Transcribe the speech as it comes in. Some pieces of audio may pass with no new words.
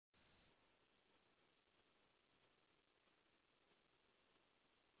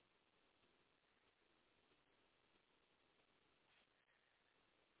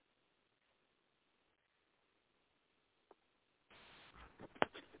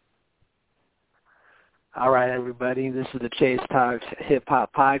All right, everybody. This is the Chase Talks Hip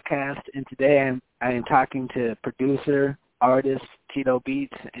Hop Podcast, and today I am talking to producer, artist Tito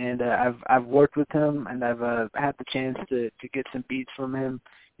Beats, and I've worked with him, and I've had the chance to get some beats from him.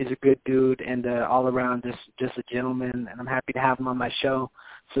 He's a good dude, and all around just a gentleman, and I'm happy to have him on my show.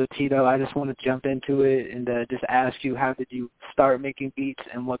 So Tito, I just want to jump into it and just ask you, how did you start making beats,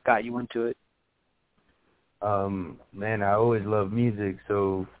 and what got you into it? Man, I always loved music,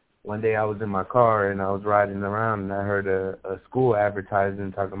 so one day I was in my car and I was riding around and I heard a school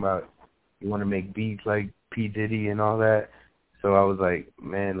advertising talking about you want to make beats like P. Diddy and all that. So I was like,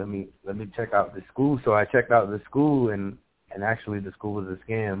 man, let me check out the school. So I checked out the school and actually the school was a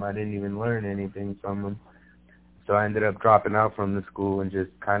scam. I didn't even learn anything from them. So I ended up dropping out from the school and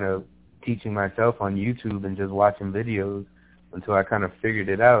just kind of teaching myself on YouTube and just watching videos until I kind of figured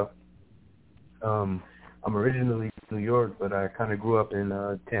it out. I'm originally from New York, but I kind of grew up in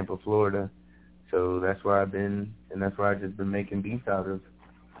Tampa, Florida. So that's where I've been, and that's where I've just been making beats out of,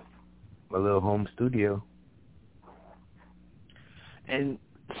 my little home studio. And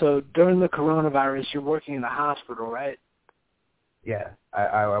so during the coronavirus, you're working in the hospital, right? Yeah,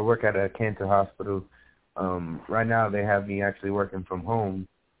 I work at a cancer hospital. Right now they have me actually working from home,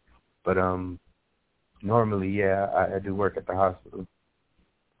 but normally, yeah, I do work at the hospital.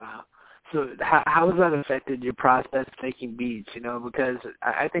 Wow. So how has that affected your process making beats, because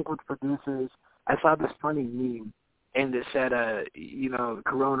I think with producers, I saw this funny meme, and it said,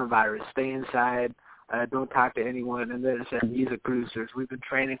 coronavirus, stay inside, don't talk to anyone, and then it said music producers, we've been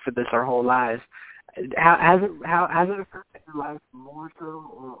training for this our whole lives. Has it affected your life more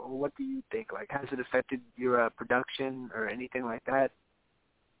so, or what do you think? Like, has it affected your production or anything like that?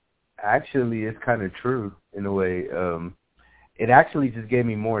 Actually, it's kind of true in a way. It actually just gave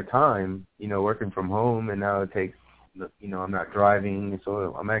me more time, working from home, and now it takes, I'm not driving,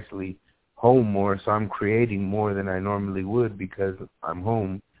 so I'm actually home more, so I'm creating more than I normally would because I'm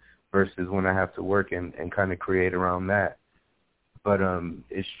home versus when I have to work and kind of create around that. But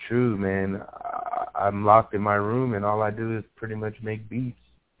it's true, man. I'm locked in my room, and all I do is pretty much make beats.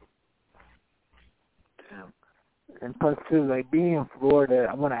 Damn. And plus, too, like, being in Florida,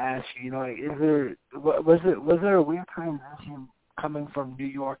 I want to ask you, was there a weird transition coming from New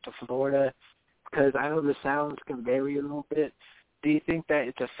York to Florida? Because I know the sounds can vary a little bit. Do you think that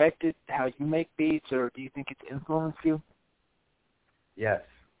it's affected how you make beats, or do you think it's influenced you? Yes,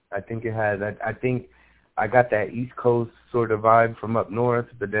 I think it has. I think I got that East Coast sort of vibe from up north,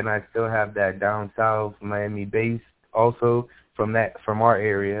 but then I still have that down south, Miami bass also from our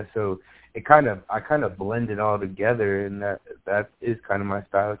area. So I kind of blend it all together, and that is kind of my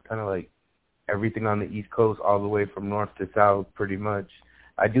style. It's kind of like everything on the East Coast all the way from north to south, pretty much.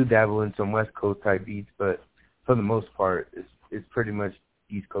 I do dabble in some West Coast type beats, but for the most part, it's pretty much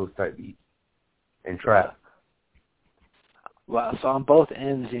East Coast type beats and trap. Well, so on both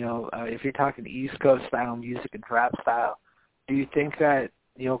ends, if you're talking East Coast style music and trap style, do you think that,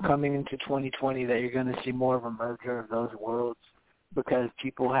 coming into 2020 that you're going to see more of a merger of those worlds? Because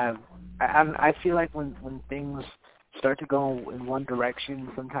people have, I feel like when things start to go in one direction,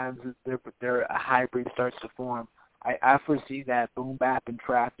 sometimes a hybrid starts to form. I foresee that boom bap and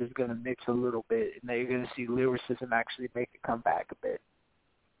trap is going to mix a little bit, and that you're going to see lyricism actually make it come back a bit.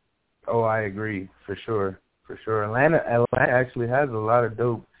 Oh, I agree, for sure. For sure. Atlanta actually has a lot of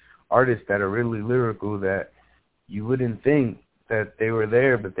dope artists that are really lyrical that you wouldn't think that they were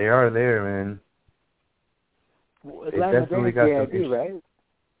there, but they are there, man. Well, Atlanta, they got JID, right?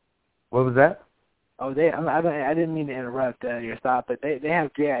 What was that? Oh, I didn't mean to interrupt your thought, but they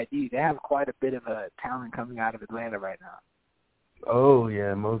have JID. They have quite a bit of talent coming out of Atlanta right now. Oh,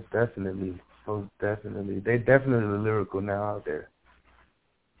 yeah, most definitely. Most definitely. They're definitely lyrical now out there.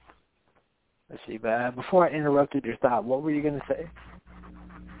 Let's see, but before I interrupted your thought, what were you going to say?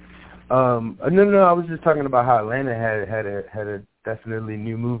 No, I was just talking about how Atlanta had a definitely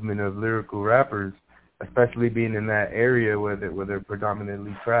new movement of lyrical rappers, especially being in that area where they're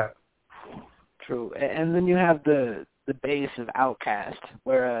predominantly trap. True, and then you have the base of Outkast,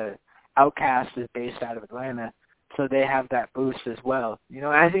 where Outkast is based out of Atlanta, so they have that boost as well.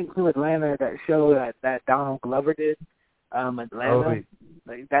 I think through Atlanta, that show that Donald Glover did, Atlanta,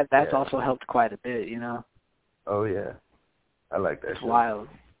 that's also helped quite a bit, Oh yeah, I like that. It's show. Wild.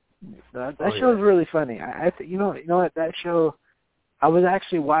 That show is really funny. You know what, that show. I was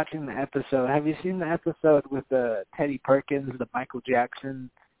actually watching the episode. Have you seen the episode with Teddy Perkins, the Michael Jackson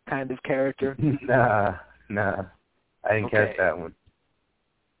kind of character? Nah, I didn't catch that one.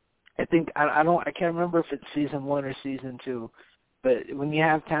 I think I can't remember if it's season 1 or season 2, but when you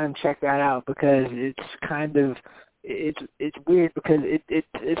have time, check that out because it's kind of it's weird because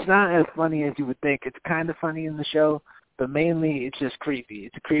it's not as funny as you would think. It's kind of funny in the show, but mainly it's just creepy.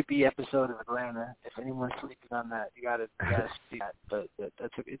 It's a creepy episode of Atlanta. If anyone's sleeping on that, you gotta see that. But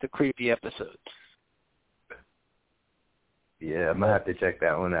it's a creepy episode. Yeah, I'm gonna have to check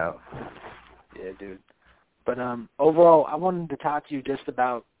that one out. Yeah, dude. But overall, I wanted to talk to you just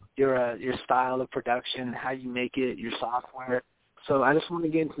about your style of production, how you make it, your software. So I just want to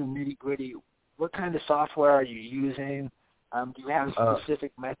get into the nitty gritty. What kind of software are you using? Do you have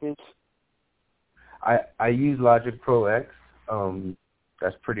specific methods? I use Logic Pro X.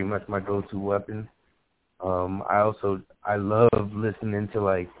 That's pretty much my go-to weapon. I love listening to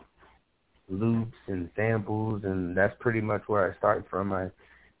like loops and samples, and that's pretty much where I start from. I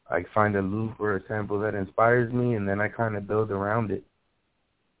find a loop or a sample that inspires me, and then I kind of build around it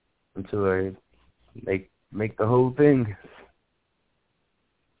until I make the whole thing.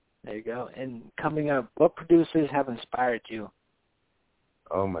 There you go. And coming up, what producers have inspired you?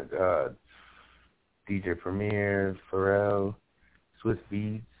 Oh my God, DJ Premier, Pharrell, Swiss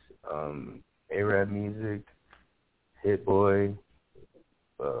Beats, Arab Music, Hit Boy,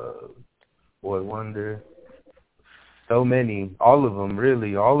 Boy Wonder. So many, all of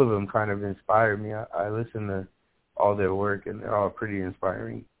them kind of inspire me. I listen to all their work, and they're all pretty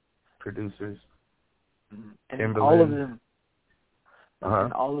inspiring producers. And Timberland. all of them,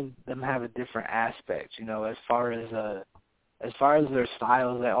 and all of them have a different aspect. You know, as far as their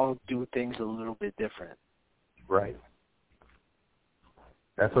styles, they all do things a little bit different. Right.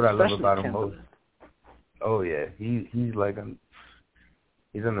 That's what I love about him most. Timberland. Oh yeah, he's like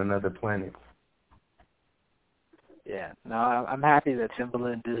he's on another planet. Yeah, no, I'm happy that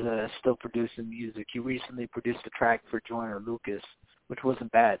Timberland is still producing music. He recently produced a track for Joyner Lucas, which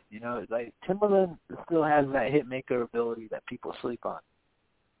wasn't bad. You know, like Timberland still has that hit maker ability that people sleep on.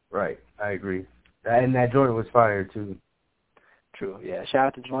 Right, I agree. And that joint was fire too. True, yeah. Shout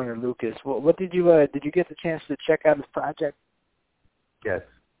out to Joyner Lucas. What did you get the chance to check out his project? Yes,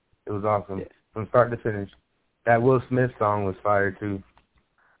 it was awesome Yeah. from start to finish. That Will Smith song was fire too.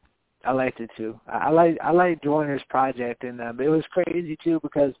 I liked it too. I like Joyner's project, and it was crazy too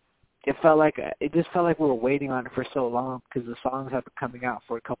because it just felt like we were waiting on it for so long because the songs have been coming out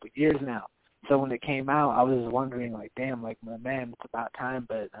for a couple of years now. So when it came out, I was wondering like, damn, like man, it's about time.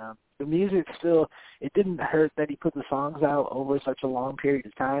 But the music still, it didn't hurt that he put the songs out over such a long period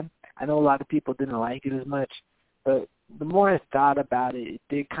of time. I know a lot of people didn't like it as much, but the more I thought about it, it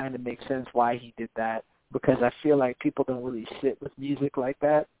did kind of make sense why he did that because I feel like people don't really sit with music like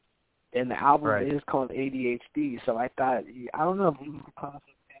that. And the album is called ADHD, so I thought, I don't know if we could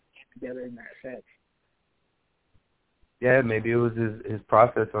possibly get together in that sense. Yeah, maybe it was his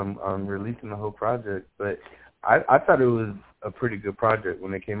process on releasing the whole project, but I thought it was a pretty good project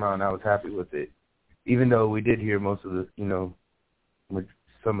when it came out, and I was happy with it. Even though we did hear most of the, with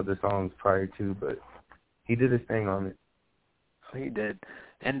some of the songs prior to, but he did his thing on it. He did,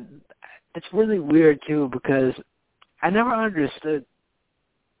 and it's really weird too because I never understood.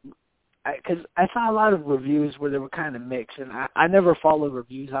 Because I saw a lot of reviews where they were kind of mixed, and I never follow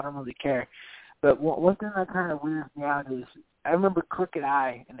reviews. I don't really care. But one thing that kind of weirds me out is I remember Crooked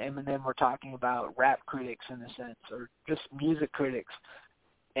Eye and Eminem were talking about rap critics in a sense, or just music critics.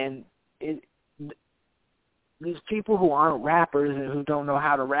 And these people who aren't rappers and who don't know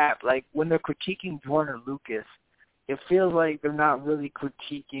how to rap, like when they're critiquing Joyner Lucas, it feels like they're not really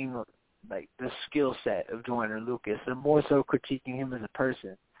critiquing like the skill set of Joyner Lucas. They're more so critiquing him as a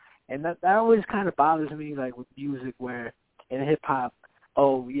person. And that always kind of bothers me, like with music, where in hip hop,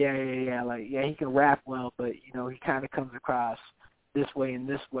 like he can rap well, but he kind of comes across this way and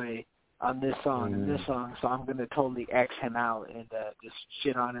this way on this song and this song, so I'm gonna totally X him out and just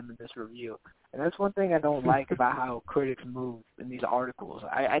shit on him in this review. And that's one thing I don't like about how critics move in these articles.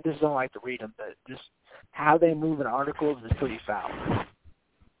 I just don't like to read them, but just how they move in articles is pretty foul.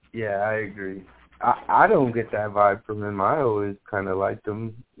 Yeah, I agree. I don't get that vibe from him. I always kind of liked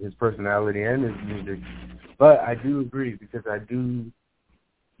him, his personality and his music. But I do agree because I do,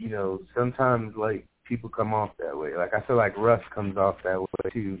 sometimes like people come off that way. Like I feel like Russ comes off that way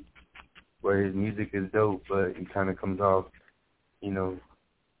too, where his music is dope, but he kind of comes off, a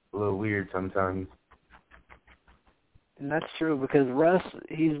little weird sometimes. And that's true because Russ,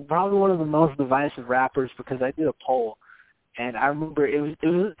 he's probably one of the most divisive rappers because I did a poll. And I remember it was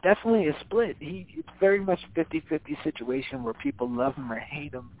definitely a split. It's very much 50-50 situation where people love him or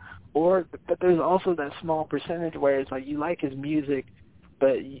hate him. But there's also that small percentage where it's like you like his music,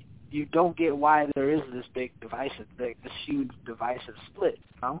 but you don't get why there is this big this huge divisive split.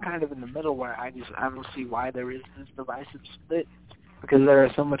 I'm kind of in the middle where I don't see why there is this divisive split because there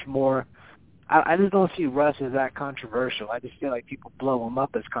are so much more I just don't see Russ as that controversial. I just feel like people blow him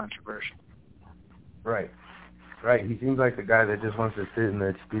up as controversial. Right. Right. He seems like the guy that just wants to sit in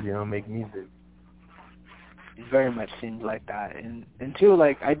the studio and make music. He very much seems like that. And two,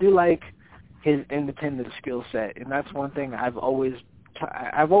 like, I do like his independent skill set, and that's one thing I've always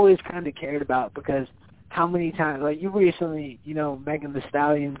kind of cared about, because how many times, like, you recently, you know, Megan Thee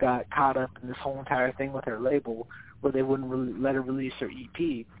Stallion got caught up in this whole entire thing with her label where they wouldn't let her release her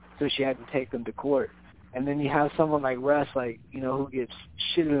EP, so she had to take them to court. And then you have someone like Russ, like, you know, who gets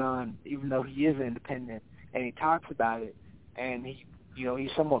shitted on even though he is independent, and he talks about it, and he, you know, he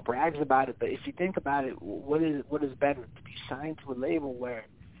somewhat brags about it. But if you think about it, what is better, to be signed to a label where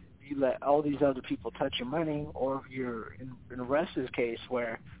you let all these other people touch your money, or if you're in Russ's case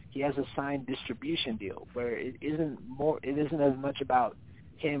where he has a signed distribution deal where it isn't as much about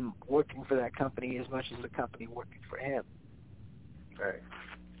him working for that company as much as the company working for him. Right.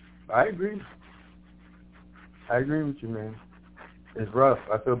 I agree with you, man. It's rough.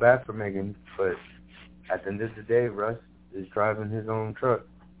 I feel bad for Megan, but at the end of the day, Russ is driving his own truck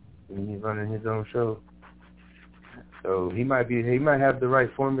and he's running his own show. So he might have the right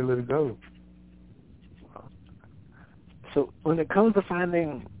formula to go. So when it comes to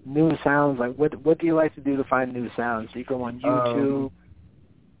finding new sounds, like what do you like to do to find new sounds? Do you go on YouTube?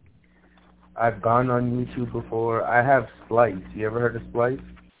 I've gone on YouTube before. I have Splice. You ever heard of Splice?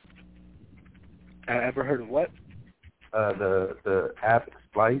 Ever heard of what? The app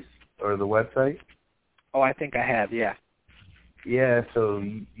Splice, or the website. Oh, I think I have. Yeah. Yeah. So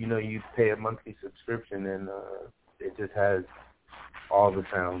you know, you pay a monthly subscription, and it just has all the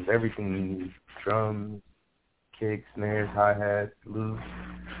sounds, everything you need: drums, kicks, snares, hi-hats, loops,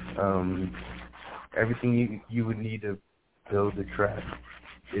 everything you would need to build a track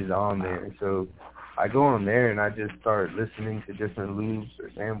is on there. So I go on there and I just start listening to different loops or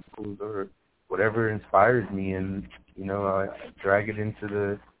samples or whatever inspires me, and you know, I drag it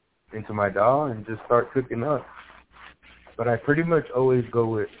into my DAW and just start cooking up. But I pretty much always go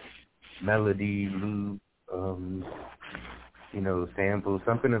with melody, loop, you know, samples,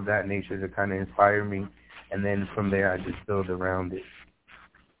 something of that nature to kind of inspire me, and then from there I just build around it.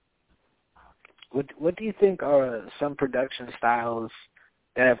 What do you think are some production styles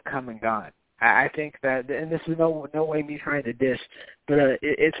that have come and gone? I think that, and this is no way me trying to diss, but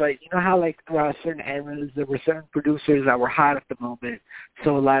it's like, you know how like throughout certain eras there were certain producers that were hot at the moment,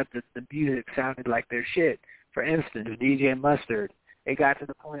 so a lot of the music sounded like their shit. For instance, DJ Mustard, it got to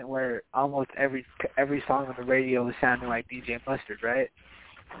the point where almost every song on the radio was sounding like DJ Mustard, right?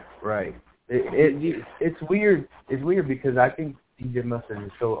 Right. It's weird. It's weird because I think DJ Mustard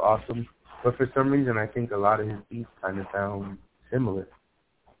is so awesome, but for some reason I think a lot of his beats kind of sound similar.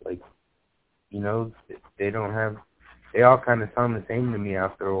 Like, you know, they all kind of sound the same to me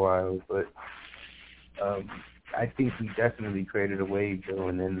after a while, but I think he definitely created a wave, though,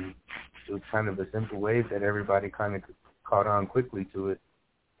 and then it was kind of a simple wave that everybody kind of caught on quickly to it.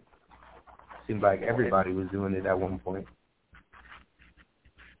 Seemed like everybody was doing it at one point.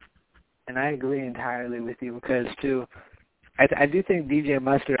 And I agree entirely with you because, too, I do think DJ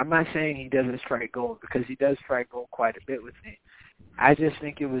Mustard, I'm not saying he doesn't strike gold, because he does strike gold quite a bit with me. I just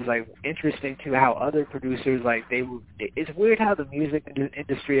think it was, like, interesting, too, how other producers, like, it's weird how the music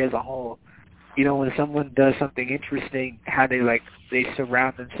industry as a whole, you know, when someone does something interesting, how they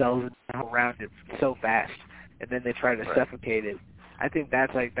surround themselves around it so fast, and then they try to suffocate it. I think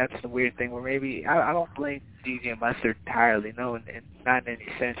that's the weird thing where maybe, I don't blame DJ Mustard entirely, no, and not in any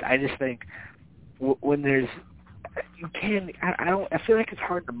sense. I just think when there's, I feel like it's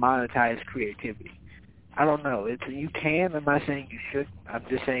hard to monetize creativity. I don't know. You can. I'm not saying you should. I'm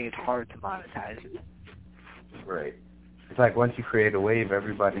just saying it's hard to monetize it. Right. It's like once you create a wave,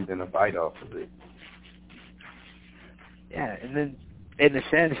 everybody's going to bite off of it. Yeah, and then in a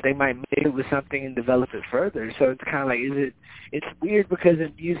sense, they might mix it with something and develop it further. So it's kind of like, it's weird because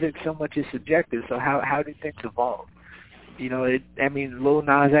in music so much is subjective. So how do things evolve? You know, Lil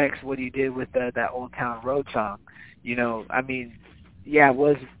Nas X, what he did with that Old Town Road song, you know, I mean, yeah, it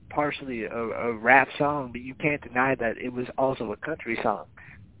was partially a rap song, but you can't deny that it was also a country song.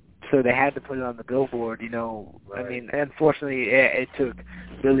 So they had to put it on the Billboard, you know. Right. I mean, unfortunately, it took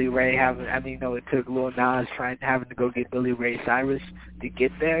Billy Ray it took Lil Nas having to go get Billy Ray Cyrus to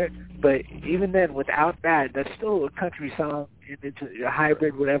get there. But even then, without that, that's still a country song, and it's a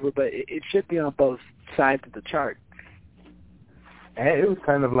hybrid, whatever, but it should be on both sides of the chart. And it was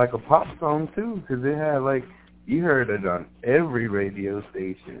kind of like a pop song, too, because it had, like, you heard it on every radio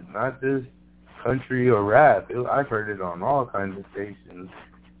station, not just country or rap. I've heard it on all kinds of stations.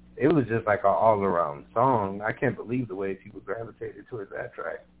 It was just like an all-around song. I can't believe the way people gravitated towards that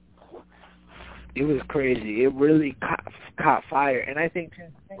track. It was crazy. It really caught fire, and I think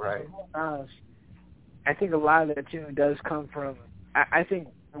too, Right. I think a lot of that tune does come from. I think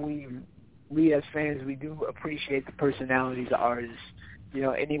we as fans, we do appreciate the personalities of artists. You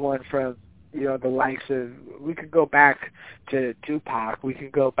know, anyone from, you know, the likes of, we could go back to Tupac, we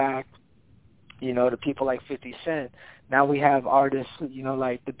could go back, you know, to people like 50 Cent. Now we have artists, you know,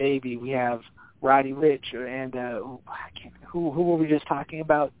 like The Baby, we have Roddy Ricch, and who were we just talking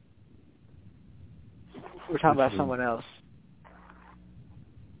about? We're talking about someone else.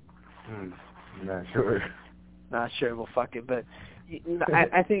 Not sure. Not sure. Well, fuck it. But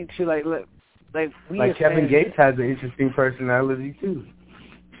I think too, like we like as Kevin fans, Gates has an interesting personality too.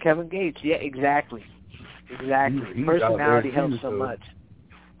 Kevin Gates, yeah, exactly. He's Personality too, helps so much.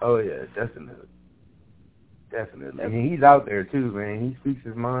 Oh yeah, definitely. I mean, he's out there too, man. He speaks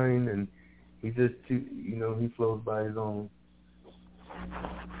his mind, and he just, you know, he flows by his own.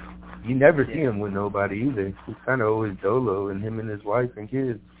 You never see him with nobody either. He's kind of always dolo, and him and his wife and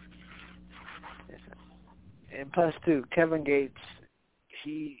kids. And plus, too, Kevin Gates,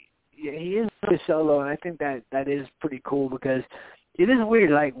 he is really solo, and I think that is pretty cool because it is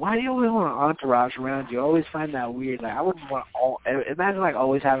weird. Like, why do you always want an entourage around you? I always find that weird. Like, I wouldn't want imagine like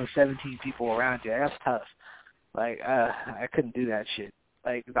always having 17 people around you. That's tough. Like, I couldn't do that shit.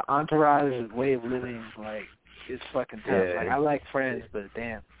 Like, the entourage way of living, like, it's fucking tough. Yeah. Like, I like friends, but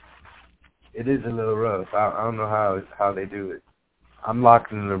damn. It is a little rough. I don't know how they do it. I'm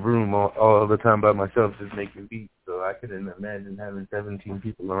locked in the room all the time by myself just making beats, so I couldn't imagine having 17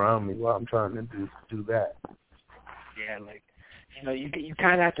 people around me while I'm trying to do that. Yeah, like, you know, you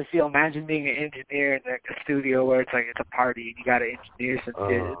kind of have to feel, imagine being an engineer in like a studio where it's like it's a party and you got to engineer some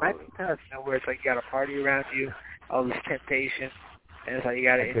shit. It might be tough, you know, where it's like you got a party around you, all this temptation, and it's like you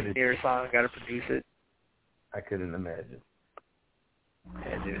got to engineer a song, got to produce it. I couldn't imagine.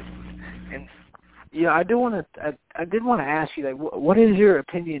 Yeah, dude. And you know, I did want to ask you, like, what is your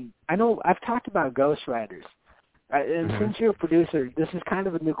opinion? I know I've talked about ghostwriters, and since you're a producer, this is kind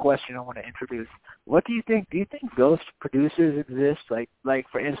of a new question I want to introduce. What do you think? Do you think ghost producers exist? Like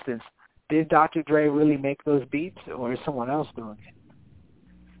for instance, did Dr. Dre really make those beats, or is someone else doing it?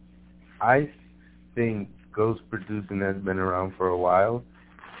 I think ghost producing has been around for a while.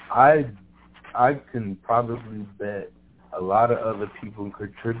 I can probably bet a lot of other people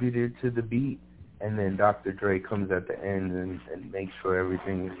contributed to the beat, and then Dr. Dre comes at the end and makes sure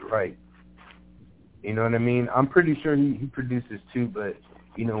everything is right. You know what I mean? I'm pretty sure he produces too, but,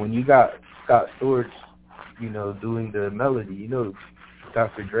 you know, when you got Scott Storch, you know, doing the melody, you know,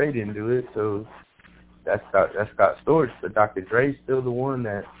 Dr. Dre didn't do it, so that's Scott Storch, but Dr. Dre's still the one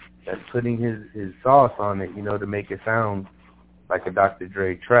that's putting his sauce on it, you know, to make it sound like a Dr.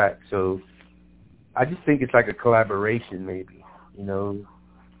 Dre track. So I just think it's like a collaboration maybe, you know.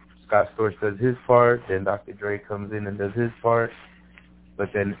 Scott Storch does his part, then Dr. Dre comes in and does his part, but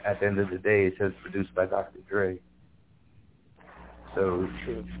then at the end of the day, it says produced by Dr. Dre. So,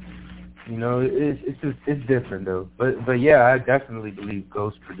 you know, it's different though. But yeah, I definitely believe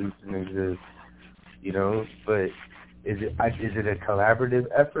ghost producing exists. You know, but is it a collaborative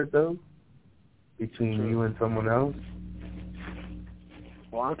effort though between you and someone else?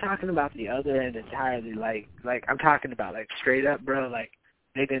 Well, I'm talking about the other end entirely. Like I'm talking about like straight up, bro. Like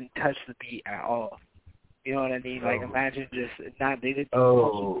they didn't touch the beat at all. You know what I mean? Like imagine just not they didn't touch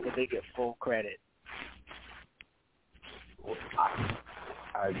it, but they get full credit.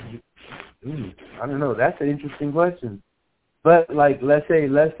 I don't know. That's an interesting question. But like, let's say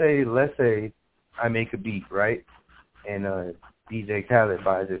I make a beat, right? And DJ Khaled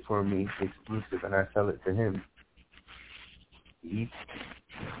buys it for me exclusive, and I sell it to him. You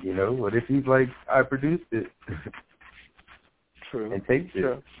know, what if he's like, I produced it? True. And takes it.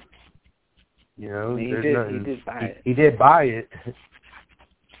 True. You know, he there's did, nothing. He did buy it. He did buy it.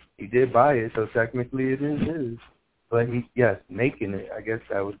 He did buy it, so technically it is his. But making it, I guess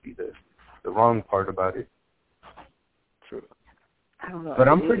that would be the wrong part about it. True. I don't know. But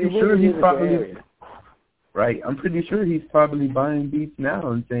I'm pretty sure he's probably right. I'm pretty sure he's probably buying beats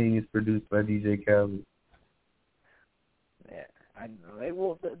now and saying it's produced by DJ Khaled. Yeah, I know.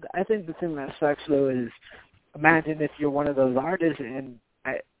 Well, I think the thing that sucks though is, imagine if you're one of those artists and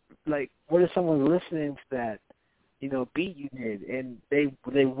what if someone's listening to that, you know, beat you did, and they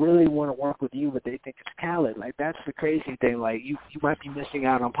really want to work with you, but they think it's Khaled. Like that's the crazy thing. Like you might be missing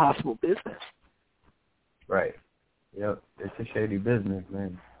out on possible business. Right. Yep. It's a shady business,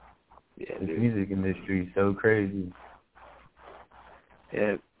 man. Yeah, the music industry is so crazy.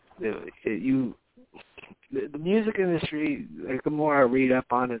 Yeah, the music industry. Like the more I read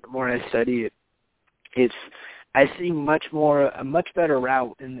up on it, the more I study it, it's I see a much better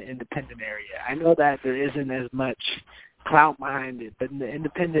route in the independent area. I know that there isn't as much clout behind it, but in the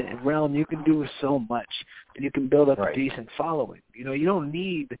independent realm, you can do so much, and you can build up a decent following. You know, you don't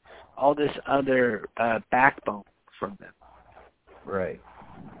need all this other backbone from them. Right.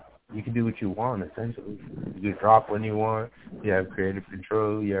 You can do what you want, essentially. You can drop when you want. You have creative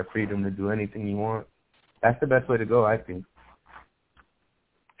control. You have freedom to do anything you want. That's the best way to go, I think.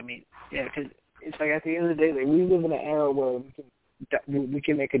 I mean, yeah, because it's like at the end of the day, like, we live in an era where we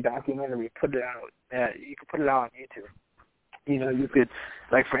can make a documentary, put it out. You can put it out on YouTube. You know, you could,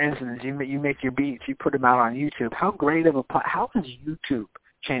 like, for instance, you make your beats, you put them out on YouTube. How great of how has YouTube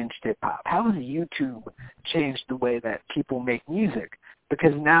changed hip-hop? How has YouTube changed the way that people make music?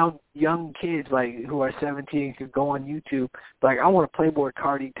 Because now young kids, like, who are 17 could go on YouTube, like, I want a Playboy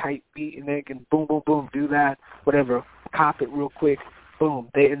Cardi type beat, and they can boom, boom, boom, do that, whatever, cop it real quick, boom,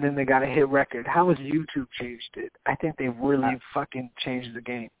 and then they got a hit record. How has YouTube changed it? I think they've really fucking changed the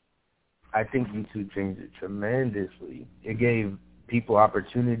game. I think YouTube changed it tremendously. It gave people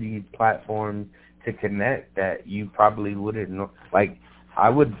opportunities, platforms to connect that you probably wouldn't know. Like,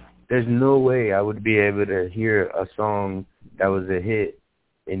 there's no way I would be able to hear a song that was a hit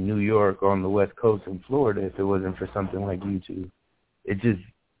in New York or on the West Coast in Florida if it wasn't for something like YouTube. It just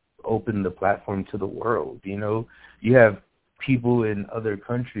opened the platform to the world, you know? You have people in other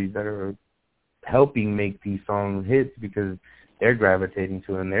countries that are helping make these songs hits because they're gravitating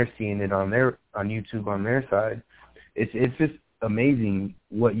to it and they're seeing it on YouTube on their side. It's just amazing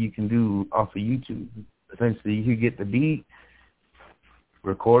what you can do off of YouTube. Essentially, you could get the beat,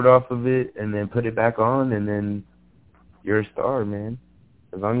 record off of it, and then put it back on, and then you're a star, man.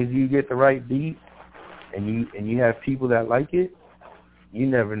 As long as you get the right beat and you have people that like it, you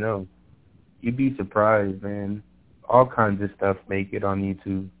never know. You'd be surprised, man. All kinds of stuff make it on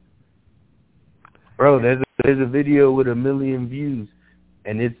YouTube. Bro, there's a video with 1 million views,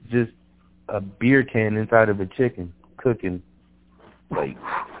 and it's just a beer can inside of a chicken cooking. Like,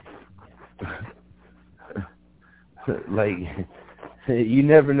 like, you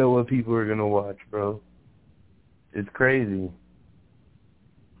never know what people are gonna watch, bro. It's crazy.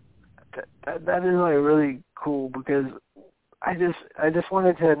 That is like really cool because I just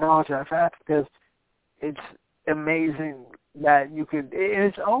wanted to acknowledge that fact because it's amazing that you could.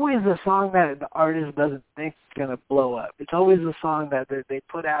 It's always a song that the artist doesn't think is gonna blow up. It's always a song that they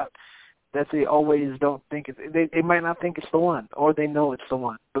put out that they always don't think they might not think it's the one, or they know it's the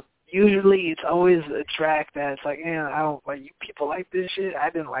one. But usually it's always a track that's like, I don't like, you people like this shit. I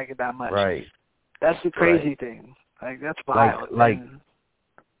didn't like it that much. Right. That's the crazy thing. Like, that's wild. Like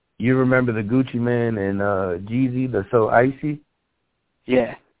you remember the Gucci Man and Jeezy, the So Icy?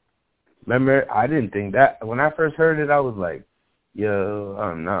 Yeah. Remember, I didn't think that. When I first heard it, I was like, yo,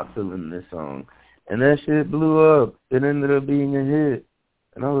 I'm not feeling this song. And that shit blew up. It ended up being a hit.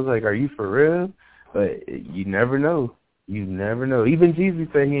 And I was like, are you for real? But you never know. You never know. Even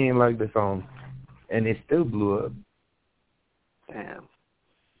Jeezy said he ain't like the song. And it still blew up. Damn.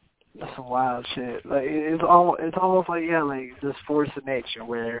 That's some wild shit. Like, it's almost like, like this force of nature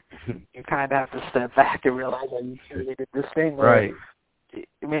where you kind of have to step back and realize that you created this thing. Right.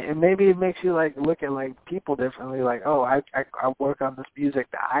 Maybe it makes you like look at like people differently. Like, oh, I work on this music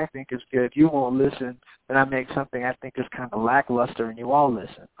that I think is good. You won't listen, but I make something I think is kind of lackluster, and you all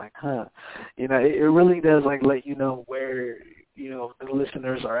listen. Like, huh? You know, it really does like let you know where the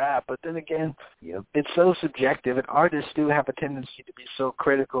listeners are at. But then again, it's so subjective, and artists do have a tendency to be so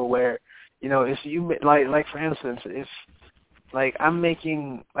critical. Where, if you like for instance, if like I make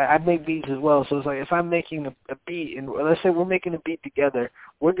beats as well. So it's like if I'm making a beat, and let's say we're making a beat together,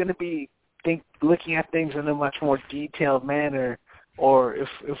 we're going to be looking at things in a much more detailed manner. Or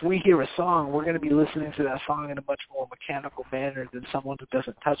if we hear a song, we're going to be listening to that song in a much more mechanical manner than someone who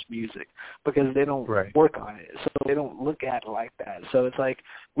doesn't touch music because they don't work on it. So they don't look at it like that. So it's like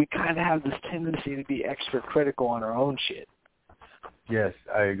we kind of have this tendency to be extra critical on our own shit. Yes,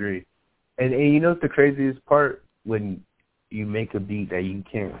 I agree. And you know what's the craziest part? When you make a beat that you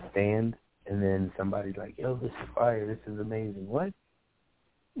can't stand, and then somebody's like, yo, this is fire, this is amazing. What?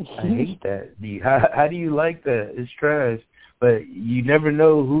 I hate that. How do you like that? It's trash. But you never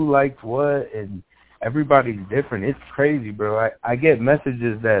know who likes what, and everybody's different. It's crazy, bro. I get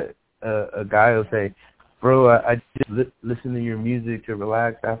messages that a guy will say, bro, I just listen to your music to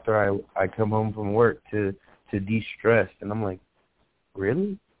relax after I come home from work to de-stress. And I'm like,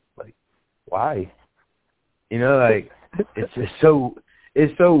 really? Like, why? Like, it's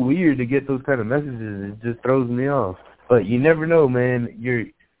so weird to get those kind of messages. It just throws me off. But you never know, man.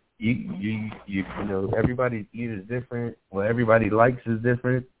 You know, everybody's ear is different. What everybody likes is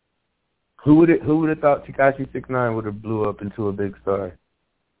different. Who would have thought Tekashi 6ix9ine would have blew up into a big star?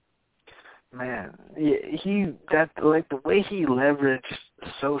 Man, like the way he leveraged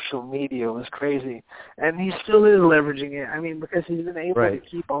social media was crazy, and he still is leveraging it. I mean, because he's been able to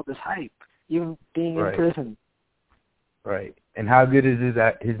keep all this hype, even being in prison. Right. And how good is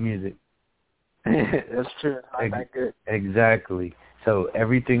his music? That's true. It's not that good. Exactly. So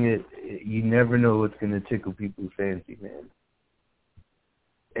everything you never know what's gonna tickle people's fancy, man.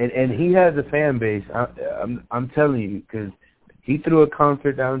 And he has a fan base. I'm telling you, because he threw a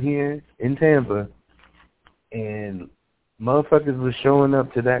concert down here in Tampa, and motherfuckers was showing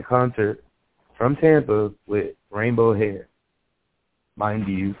up to that concert from Tampa with rainbow hair. Mind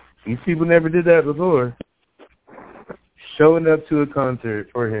you, these people never did that before. Showing up to a concert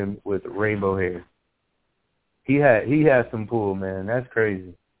for him with rainbow hair. He has some pull, man. That's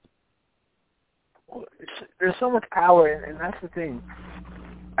crazy. There's so much power, and that's the thing.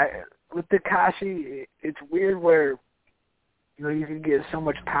 With Tekashi, it's weird where you can get so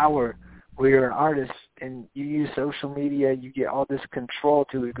much power where you're an artist and you use social media. You get all this control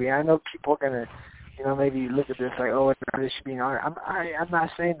to a degree. I know people are gonna, maybe look at this like, oh, an artist should be an artist. I'm not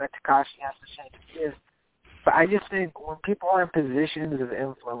saying that Tekashi has to change who he is. But I just think when people are in positions of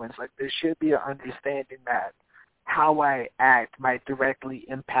influence, like there should be an understanding that how I act might directly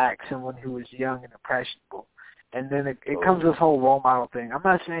impact someone who is young and impressionable. And then it comes this whole role model thing. I'm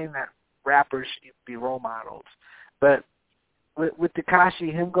not saying that rappers should be role models, but with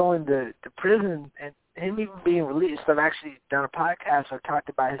Tekashi, him going to prison and him even being released, I've actually done a podcast. I've talked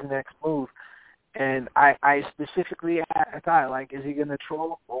about his next move, and I specifically I thought, like, is he going to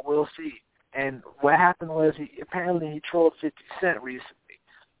troll? Well, we'll see. And what happened was apparently he trolled 50 Cent recently.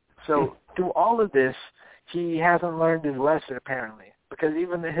 So through all of this, he hasn't learned his lesson apparently, because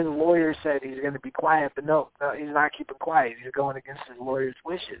even his lawyer said he's going to be quiet, but no, he's not keeping quiet. He's going against his lawyer's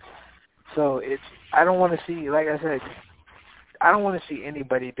wishes. So I don't want to see, like I said, I don't want to see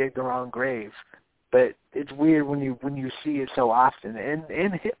anybody dig their own grave. But it's weird when you see it so often. And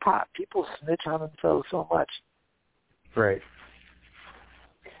in hip hop, people snitch on themselves so much. Right.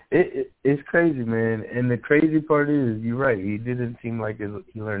 It's crazy, man. And the crazy part is, you're right. He didn't seem like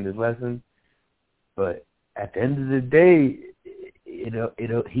he learned his lesson. But at the end of the day,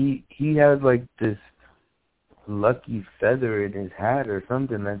 he has like this lucky feather in his hat or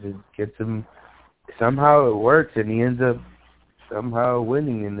something that just gets him. Somehow it works, and he ends up somehow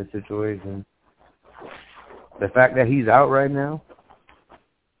winning in the situation. The fact that he's out right now,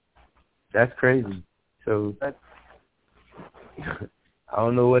 that's crazy. So I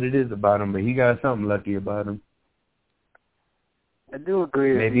don't know what it is about him, but he got something lucky about him. I do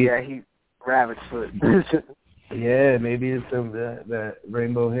agree. Maybe he rabbit foot. Yeah, maybe it's some that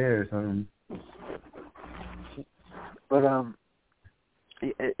rainbow hair or something. But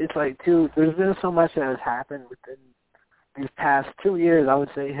it's like too. There's been so much that has happened within these past 2 years. I would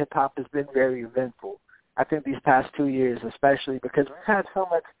say hip hop has been very eventful. I think these past 2 years, especially because we've had so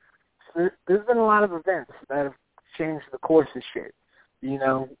much. There's been a lot of events that have changed the course of shit.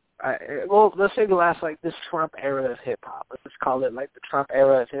 Well, let's say the last, like, this Trump era of hip-hop. Let's call it, like, the Trump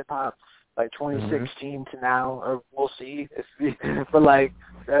era of hip-hop, like 2016 to now, or we'll see. But, like,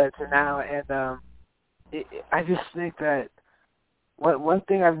 to now. And I just think that one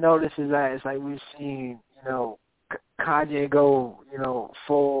thing I've noticed is that it's like we've seen, Kanye go,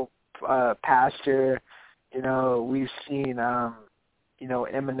 full pasture. We've seen,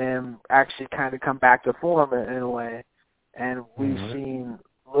 Eminem actually kind of come back to form in a way. And we've seen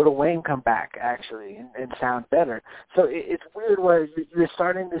Lil Wayne come back, actually, and sound better. So it's weird where you're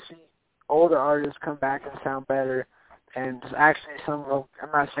starting to see older artists come back and sound better. And actually some of them,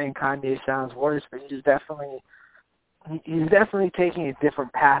 I'm not saying Kanye sounds worse, but he's definitely taking a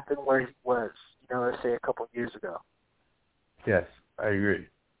different path than where he was, let's say a couple of years ago. Yes, I agree.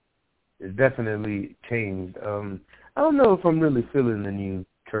 It's definitely changed. I don't know if I'm really feeling the new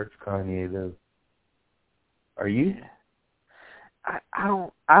church Kanye, though. Are you? I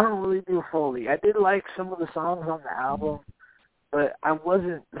don't really do fully. I did like some of the songs on the album, but I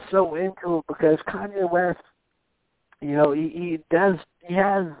wasn't so into it because Kanye West, he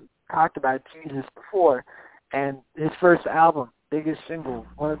has talked about Jesus before, and his first album, biggest single,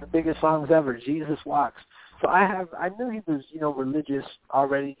 one of the biggest songs ever, Jesus Walks. So I knew he was, religious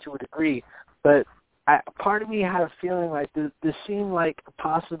already to a degree, but part of me had a feeling like this seemed like a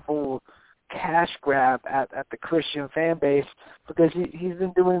possible cash grab at the Christian fan base, because he's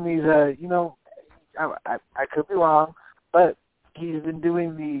been doing these I could be wrong, but he's been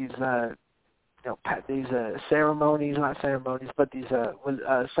doing these these ceremonies, not ceremonies, but these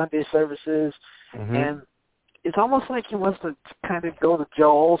Sunday services, and it's almost like he wants to kind of go the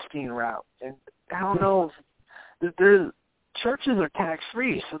Joel Osteen route. And I don't know, there's churches are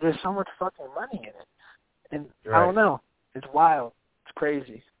tax-free, so there's so much fucking money in it. And I don't know. It's wild. It's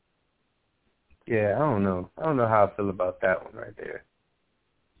crazy. Yeah, I don't know. I don't know how I feel about that one right there.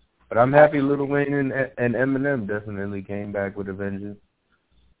 But I'm happy Lil Wayne and Eminem definitely came back with a vengeance.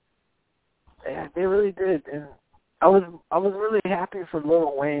 Yeah, they really did. And I was really happy for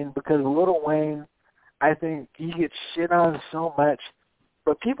Lil Wayne because Lil Wayne, I think he gets shit on so much.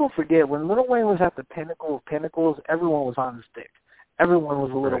 But people forget, when Lil Wayne was at the pinnacle of pinnacles, everyone was on his dick. Everyone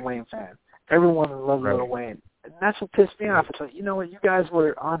was a Lil Wayne fan. Everyone loved Lil Wayne. And that's what pissed me off. It's like, you know what, you guys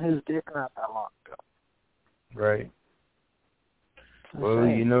were on his dick not that long ago. Right. Well,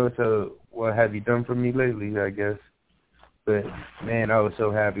 you know, so what have you done for me lately, I guess. But, man, I was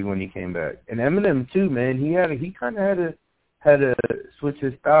so happy when he came back. And Eminem, too, man, he kind of had to switch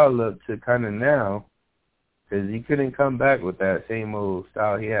his style up to kind of now. Because he couldn't come back with that same old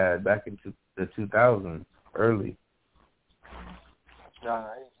style he had back in the 2000s, early. No,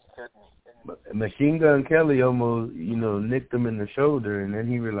 he couldn't. But Machine Gun Kelly almost, nicked him in the shoulder, and then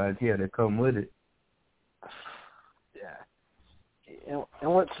he realized he had to come with it. Yeah.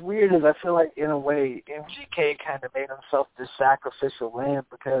 And what's weird is I feel like, in a way, MGK kind of made himself this sacrificial lamb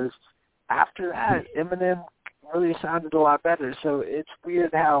because after that, Eminem really sounded a lot better. So it's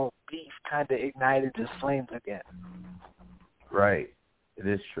weird how beef kind of ignited his flames again. Right. It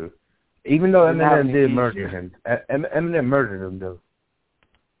is true. Even though Eminem did murder him. Eminem murdered him, though.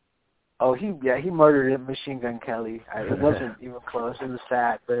 Oh, he murdered him, Machine Gun Kelly. It wasn't even close. It was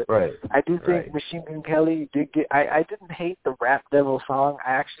sad. But I do think Machine Gun Kelly did get... I didn't hate the Rap Devil song.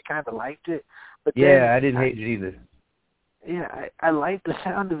 I actually kind of liked it. But I didn't hate it either. Yeah, I liked the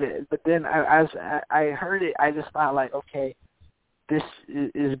sound of it. But then as I heard it, I just thought, like, okay, this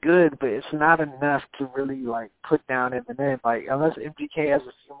is good, but it's not enough to really, like, put down Eminem. Like, unless MGK has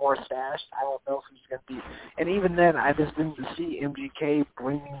a few more stashed, I don't know if he's going to be... And even then, I just didn't see MGK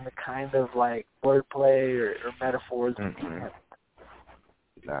bringing the kind of, like, wordplay or metaphors.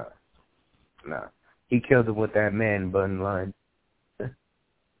 Nah. He killed him with that man bun line.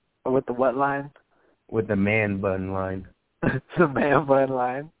 With the what line? With the man bun line. The man bun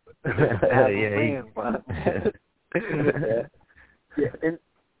line? Man bun. Yeah,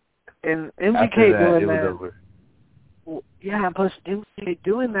 and MGK doing that. Over. Well, yeah, plus MGK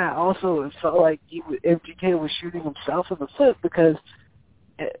doing that also, it felt like MGK was shooting himself in the foot because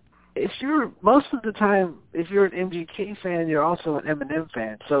if you're most of the time, if you're an MGK fan, you're also an Eminem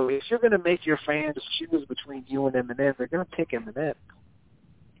fan. So if you're going to make your fans choose between you and Eminem, they're going to pick Eminem.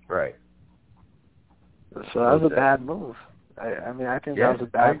 Right. So that was a bad move. I think that was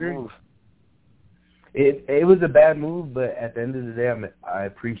a bad move. It was a bad move, but at the end of the day, I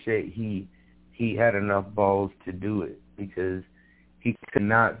appreciate he had enough balls to do it because he could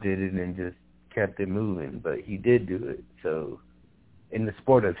not did it and just kept it moving, but he did do it. So in the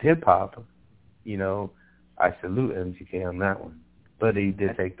sport of hip hop, I salute MGK on that one, but he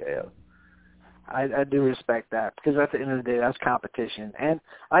did take the L. I do respect that because at the end of the day, that's competition. And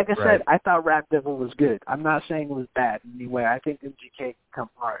like I said, I thought Rap Devil was good. I'm not saying it was bad in any way. I think MGK can come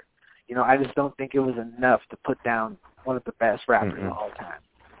hard. I just don't think it was enough to put down one of the best rappers of all time.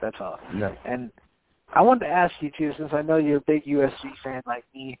 That's all. No. And I wanted to ask you, too, since I know you're a big UFC fan like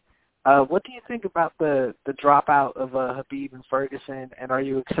me, what do you think about the dropout of Khabib and Ferguson, and are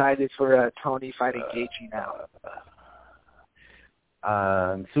you excited for Tony fighting Gaethje now?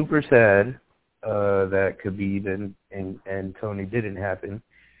 I'm super sad that Khabib and Tony didn't happen.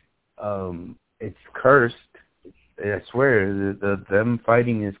 It's cursed. I swear, them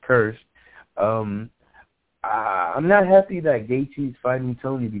fighting is cursed. I'm not happy that Gaethje's fighting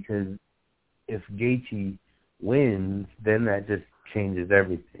Tony because if Gaethje wins, then that just changes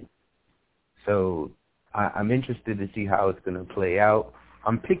everything. So I'm interested to see how it's going to play out.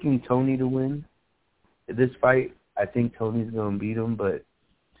 I'm picking Tony to win this fight. I think Tony's going to beat him, but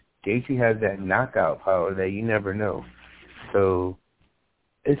Gaethje has that knockout power that you never know. So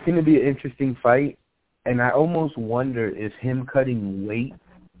it's going to be an interesting fight. And I almost wonder if him cutting weight,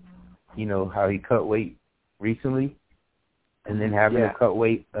 how he cut weight recently, and then having to cut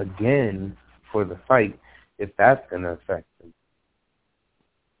weight again for the fight, if that's going to affect him.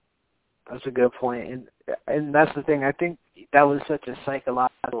 That's a good point. And that's the thing. I think that was such a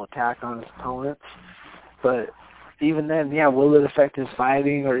psychological attack on his opponents. But even then, will it affect his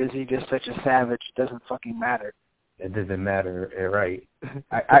fighting, or is he just such a savage it doesn't fucking matter? It doesn't matter, right?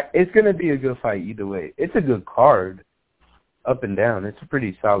 It's going to be a good fight either way. It's a good card, up and down. It's a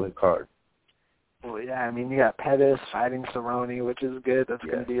pretty solid card. Well, yeah, you got Pettis fighting Cerrone, which is good. That's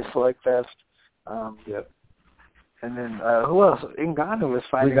going to be a slugfest. Yep. And then who else? Ngannou was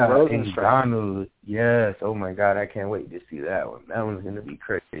fighting We got Rosenstruck. Ngannou. Yes. Oh my God, I can't wait to see that one. That one's gonna be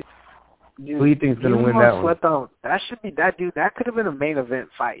crazy. Dude, who do you think's gonna win that one? On. That should be that dude. That could have been a main event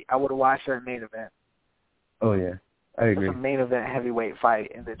fight. I would have watched that main event. Oh yeah, I agree. It's a main event heavyweight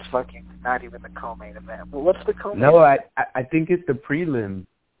fight, and it's fucking not even the co-main event. Well, what's the co-main? No, event? I think it's the prelim.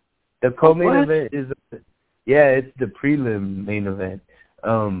 The co-main event is it's the prelim main event.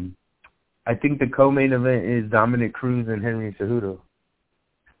 I think the co-main event is Dominic Cruz and Henry Cejudo.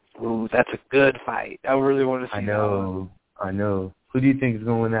 Ooh, that's a good fight. I really want to see that one. I know. Who do you think is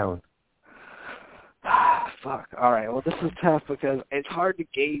going to win that one? Fuck. All right. Well, this is tough because it's hard to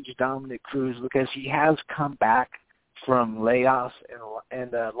gauge Dominic Cruz because he has come back from layoffs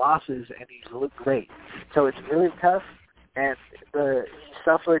and losses, and he's looked great. So it's really tough. And he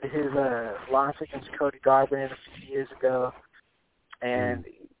suffered his loss against Cody Garbrandt a few years ago, and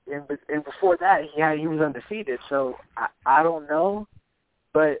before that he was undefeated. So I don't know,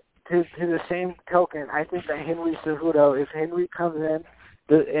 but to the same token, I think that Henry Cejudo, if Henry comes in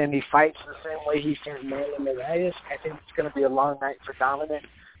and he fights the same way he fought Marlon Moraes, I think it's going to be a long night for Dominic.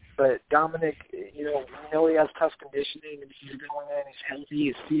 But Dominic, we know he has tough conditioning, and he's going in, he's healthy,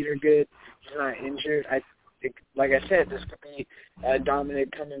 his feet are good, he's not injured. Like I said, this could be Dominic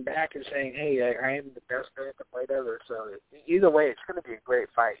coming back and saying, hey, I am the best man to fight ever. So either way, it's going to be a great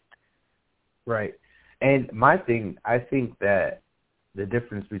fight. Right. And I think that the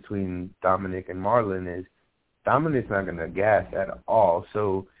difference between Dominic and Marlon is Dominic's not going to gas at all.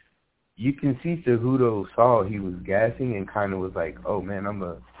 So you can see Cejudo saw he was gassing and kind of was like, oh, man, I'm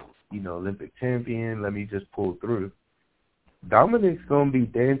a Olympic champion. Let me just pull through. Dominic's going to be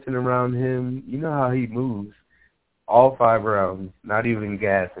dancing around him. You know how he moves all 5 rounds, not even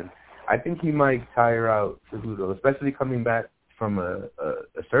gassing. I think he might tire out Cejudo, especially coming back from a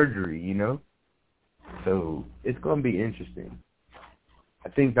surgery, So it's going to be interesting. I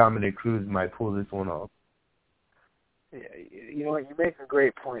think Dominic Cruz might pull this one off. Yeah, you know what? You make a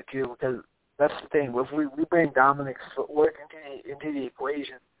great point, too, because that's the thing. If we bring Dominic's footwork into the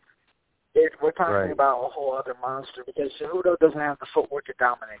equation, we're talking about a whole other monster because Cejudo doesn't have the footwork of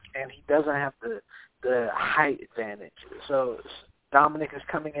Dominic, and he doesn't have the height advantage. So Dominic is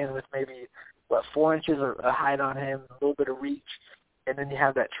coming in with maybe, 4 inches of height on him, a little bit of reach, and then you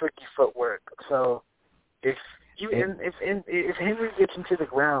have that tricky footwork. So if Henry gets him to the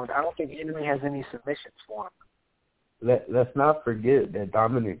ground, I don't think Henry has any submissions for him. Let's not forget that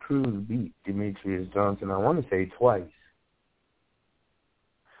Dominic Cruz beat Demetrius Johnson, I want to say twice.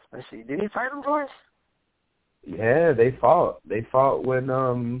 Let's see. Did he fight him twice? Yeah, they fought. They fought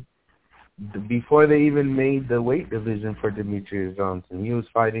when before they even made the weight division for Demetrius Johnson. He was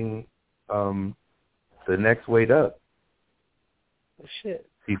fighting the next weight up. Oh, shit.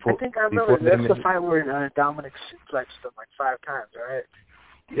 I think I remember that's the fight where Dominic suplexed him 5 times, right?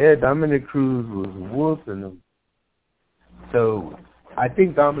 Yeah, Dominic Cruz was whooping him. So I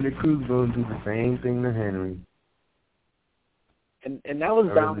think Dominic Cruz is going to do the same thing to Henry. And that was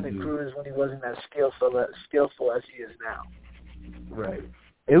Dominic Cruz when he wasn't as skillful as he is now. Right.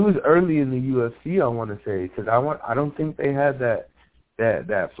 It was early in the UFC, I want to say, because I don't think they had that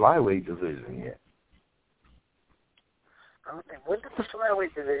flyweight division yet. I don't think. When did the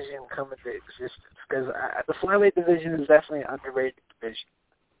flyweight division come into existence? Because the flyweight division is definitely an underrated division.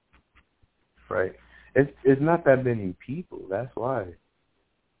 Right. It's not that many people. That's why.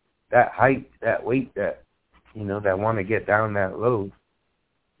 That height, that weight, that want to get down that low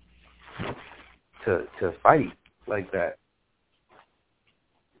to fight like that.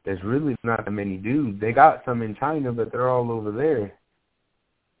 There's really not that many dudes. They got some in China, but they're all over there.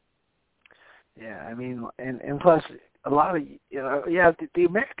 Yeah, I mean, and plus a lot of the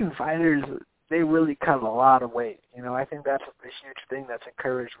American fighters, they really cut a lot of weight. I think that's a huge thing that's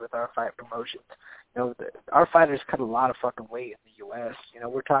encouraged with our fight promotions. Our fighters cut a lot of fucking weight in the U.S.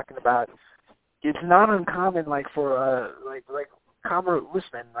 We're talking about. It's not uncommon, for like Kamaru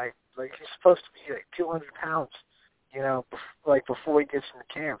Usman, like he's supposed to be 200 pounds, before he gets in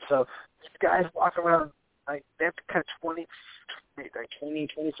the camp. So these guys walk around they have to cut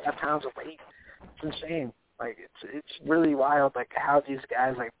 25 pounds of weight. It's insane. It's really wild, how these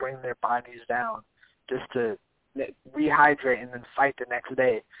guys bring their bodies down just to rehydrate and then fight the next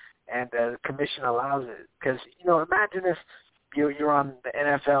day, and the commission allows it. Because imagine if you're on the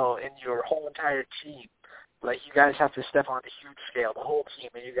NFL and your whole entire team, you guys have to step on a huge scale, the whole team,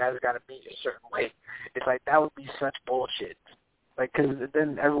 and you guys got to meet a certain weight. It's that would be such bullshit. Because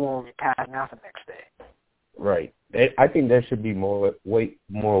then everyone will be passing out the next day. Right. I think there should be more weight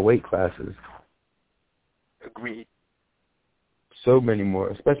classes. Agreed. So many more.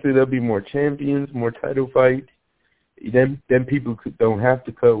 Especially there'll be more champions, more title fights. then people don't have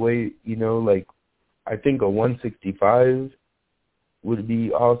to cut weight. You know, like I think a 165 would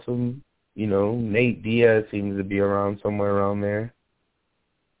be awesome. You know, Nate Diaz seems to be around somewhere around there.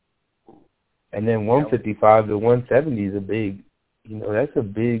 And then 155 to 170 is a big, you know, that's a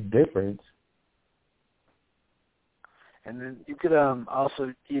big difference. And then you could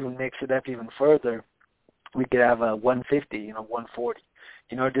also even mix it up even further. We could have a 150, 140.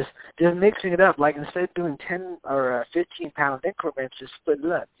 Just mixing it up. Like instead of doing 10 or 15-pound increments, just split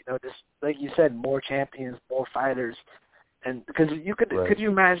it up. Just like you said, more champions, more fighters. And because could you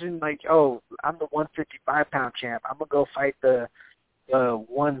imagine like, oh, I'm the 155-pound champ. I'm gonna go fight the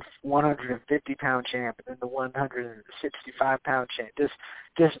 150-pound champ and then the 165-pound champ.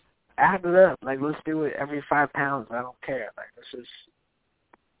 Just add it up. Like, let's do it every 5 pounds. I don't care. Like, this is.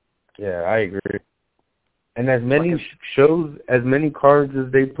 Yeah, I agree. And as many shows, as many cards as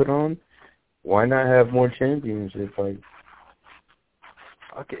they put on, why not have more championship fights?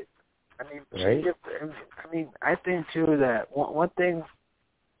 Fuck it. I mean, right? I think too that one thing.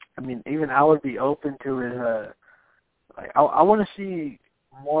 I mean, even I would be open to is like I want to see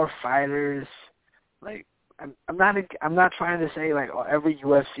more fighters. Like I'm not trying to say like every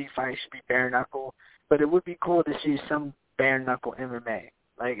UFC fight should be bare knuckle, but it would be cool to see some bare knuckle MMA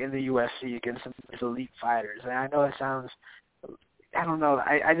like in the UFC against some elite fighters. And I know it sounds, I don't know.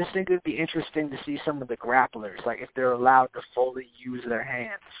 I just think it would be interesting to see some of the grapplers, like if they're allowed to fully use their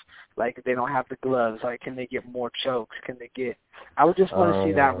hands, like if they don't have the gloves, like can they get more chokes? Can they get? I would just want to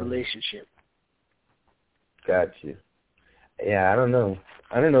see that relationship. Gotcha. Yeah, I don't know.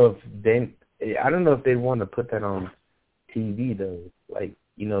 I don't know if they want to put that on TV though, like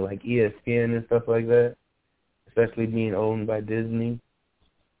like ESPN and stuff like that, especially being owned by Disney.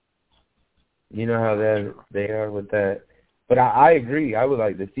 You know how they are with that. But I agree. I would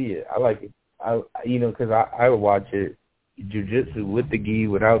like to see it. I like it. Because I would watch it, jiu-jitsu with the gi,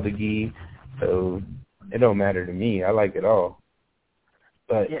 without the gi. So it don't matter to me. I like it all.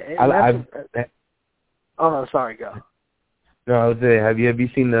 But oh no, sorry, go. No, I was saying, have you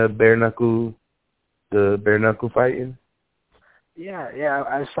seen the bare knuckle fighting? Yeah,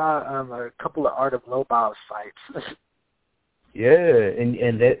 I saw a couple of Art of Lobos fights. Yeah,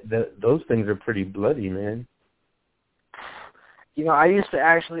 and those things are pretty bloody, man. I used to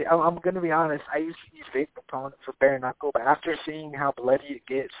actually, I'm going to be honest, I used to be a big proponent for bare knuckle, but after seeing how bloody it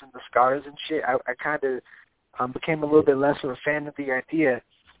gets and the scars and shit, I kind of became a little bit less of a fan of the idea.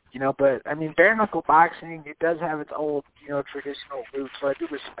 But I mean, bare knuckle boxing, it does have its old, traditional roots, so I do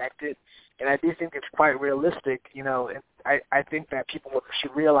respect it, and I do think it's quite realistic, and I think that people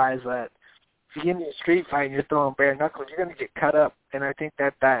should realize that if you get into a street fight and you're throwing bare knuckles, you're going to get cut up, and I think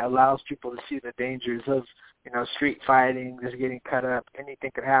that allows people to see the dangers of, street fighting, just getting cut up, anything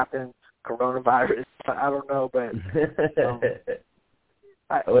could happen, coronavirus, I don't know, but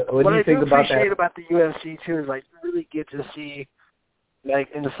what do you think about that? What I do appreciate about the UFC, too, is, like, you really get to see, like,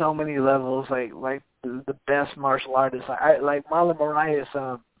 in so many levels, like the best martial artists. Like Marlon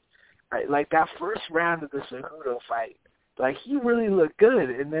Moraes, like that first round of the Cejudo fight, like he really looked good,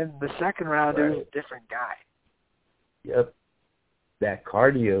 and then the second round it was a different guy. Yep, that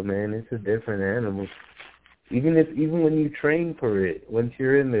cardio, man, it's a different animal. Even when you train for it, once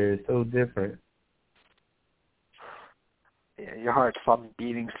you're in there, it's so different. Yeah, your heart's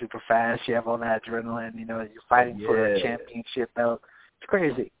beating super fast. You have all that adrenaline. You're fighting for a championship belt. It's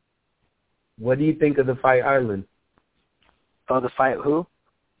crazy. What do you think of the Fight Island? Oh, the Fight who?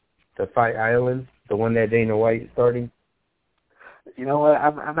 The Fight Island, the one that Dana White starting. You know what?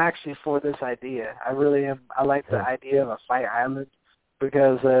 I'm actually for this idea. I really am. I like the idea of a Fight Island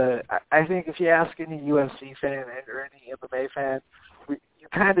because I think if you ask any UFC fan or any MMA fan, you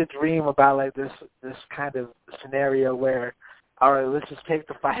kind of dream about like this kind of scenario where, all right, let's just take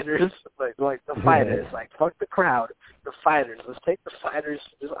the fighters, like the fighters, like fuck the crowd, the fighters. Let's take the fighters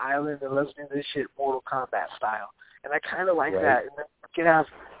to this island and let's do this shit Mortal Kombat style. And I kind of like that. And then you can have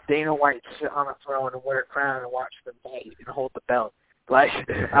Dana White sit on a throne and wear a crown and watch them fight and hold the belt. Like,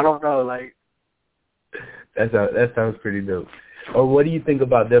 I don't know, like. That sounds pretty dope. Or what do you think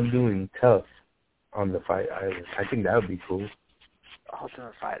about them doing Tough on the Fight Island? I think that would be cool.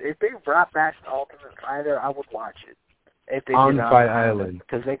 Ultimate Fighter. If they brought back the Ultimate Fighter, I would watch it. If they on did Fight Island.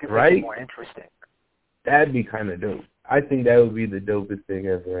 Because they could make it more interesting. That'd be kind of dope. I think that would be the dopest thing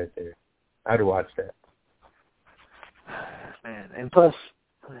ever right there. I'd watch that. Man, and plus,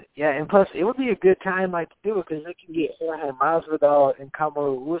 it would be a good time like to do it because they can get Jorge Masvidal and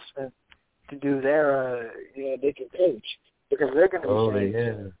Kamaru Usman to do their, they can coach because they're going to be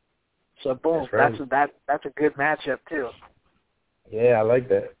safe. So boom, that's a good matchup too. Yeah, I like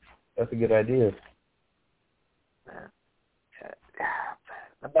that. That's a good idea. Man.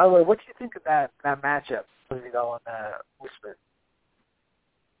 And by the way, what do you think of that matchup, Masvidal and Usman?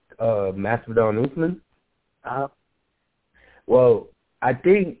 Masvidal and Usman? Uh-huh. Well, I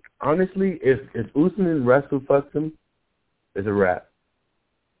think, honestly, if Usman wrestle fucks him, it's a wrap.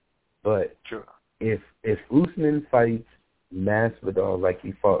 But True. if Usman fights Masvidal like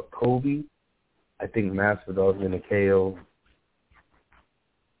he fought Kobe, I think Masvidal's going to KO.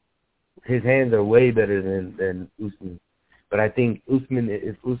 His hands are way better than Usman. But I think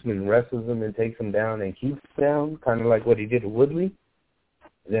if Usman wrestles him and takes him down and keeps him down, kind of like what he did to Woodley,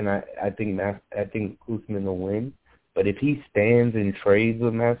 then I think Usman will win. But if he stands and trades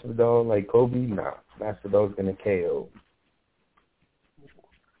with Masvidal like Kobe, nah, Masvidal's going to KO.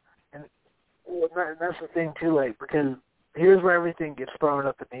 And that's the thing, too, like, because here's where everything gets thrown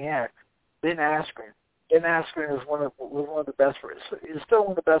up in the air. Ben Askren. Ben Askren was one of the best. He's still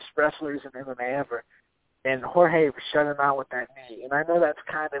one of the best wrestlers in MMA ever. And Jorge shut him out with that knee. And I know that's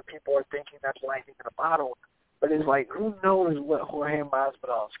kind of, people are thinking that's lightning in a bottle, but it's like, who knows what Jorge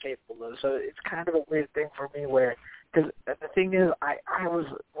Masvidal is capable of? So it's kind of a weird thing for me where, because the thing is, I was,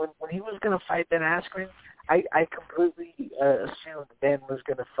 when he was going to fight Ben Askren, I completely assumed Ben was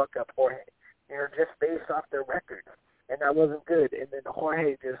going to fuck up Jorge, just based off their record. And that wasn't good. And then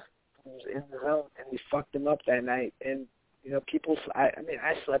Jorge just was in the zone, and he fucked him up that night. And,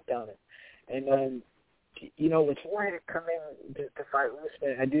 I slept on it. And, with Jorge coming to fight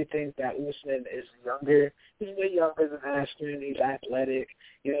Usman, I do think that Usman is younger. He's way younger than Askren. He's athletic.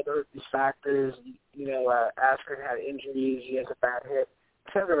 There are these factors. Askren had injuries. He has a bad hip,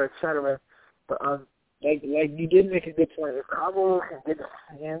 et cetera, et cetera. But, like you did make a good point. If Cabo can get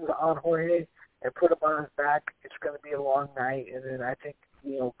his hands on Jorge and put him on his back, it's going to be a long night. And then I think,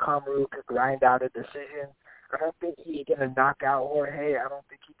 Kamaru could grind out a decision. I don't think he's going to knock out Jorge. I don't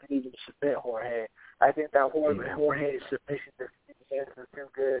think he could even submit Jorge. I think that Jorge's submission defense is too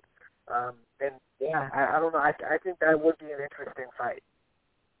good. I don't know. I think that would be an interesting fight.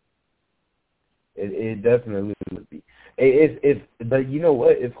 It definitely would be. But you know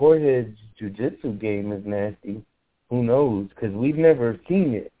what? If Jorge's jiu-jitsu game is nasty, who knows? Because we've never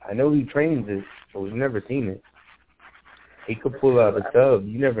seen it. I know he trains it, but we've never seen it. He could pull out a sub.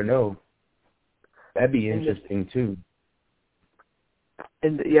 You never know. That'd be interesting too.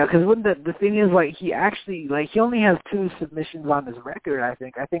 And because the thing is, like, he actually, like, he only has 2 submissions on his record. I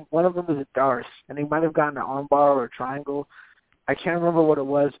think one of them was a Darce, and he might have gotten an armbar or a triangle. I can't remember what it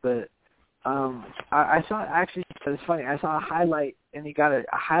was, but I saw, actually, it's funny. I saw a highlight, and he got a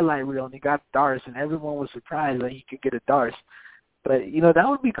highlight reel, and he got Darce, and everyone was surprised that he could get a Darce. But that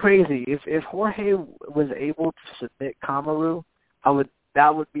would be crazy if Jorge was able to submit Kamaru.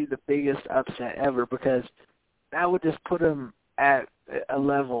 That would be the biggest upset ever, because that would just put him at a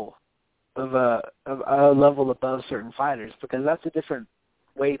level of a level above certain fighters, because that's a different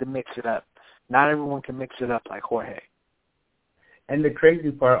way to mix it up. Not everyone can mix it up like Jorge. And the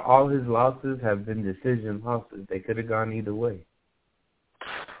crazy part, all his losses have been decision losses. They could have gone either way.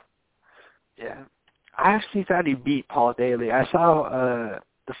 Yeah. I actually thought he beat Paul Daly. I saw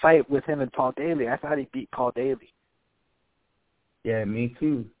the fight with him and Paul Daly. I thought he beat Paul Daly. Yeah, me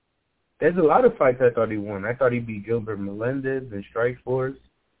too. There's a lot of fights I thought he won. I thought he beat Gilbert Melendez in Strikeforce.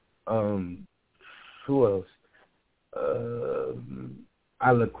 Who else?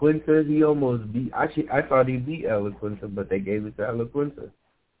 Alaquinta, he almost beat. Actually, I thought he beat Alaquinta, but they gave it to Alaquinta.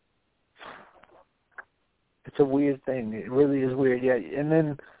 It's a weird thing. It really is weird. Yeah, and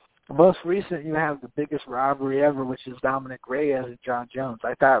then most recent, you have the biggest robbery ever, which is Dominic Reyes and John Jones.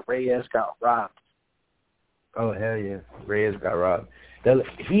 I thought Reyes got robbed. Oh, hell yeah. Reyes got robbed.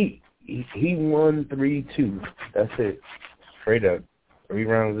 He won 3-2. That's it. Straight up. 3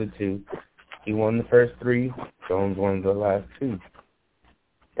 rounds of 2. He won the first 3. Jones won the last 2.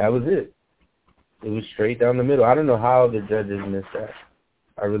 That was it. It was straight down the middle. I don't know how the judges missed that.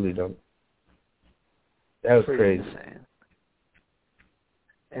 I really don't. That was crazy. Insane.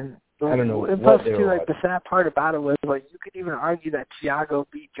 And I don't know. And plus, too, like, the sad part about it was, like, you could even argue that Thiago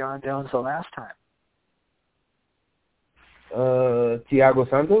beat John Jones the last time. Thiago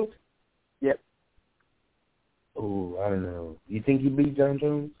Santos? Yep. Oh, I don't know. You think he beat John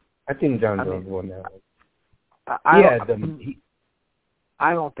Jones? I think John Jones won that one.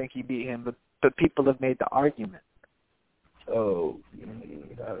 I don't think he beat him, but people have made the argument. Oh, I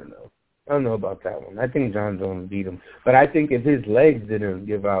don't know. I don't know about that one. I think John Jones beat him. But I think if his legs didn't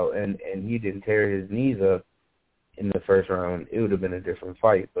give out and he didn't tear his knees up in the first round, it would have been a different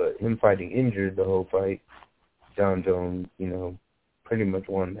fight. But him fighting injured the whole fight, John Jones, pretty much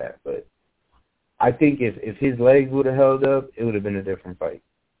won that. But I think if his legs would have held up, it would have been a different fight.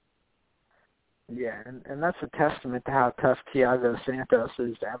 Yeah, and that's a testament to how tough Thiago Santos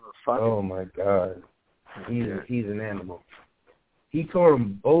is to ever fucking. Oh my God, he's an animal. He tore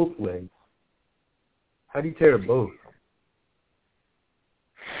them both legs. How do you tear both?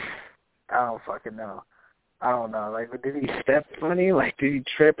 I don't fucking know. I don't know. Like, did he step funny? Like, did he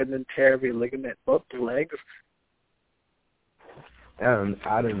trip and then tear every ligament both the legs? I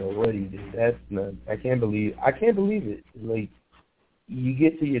don't know what he did. That's nuts. I can't believe it. Like, you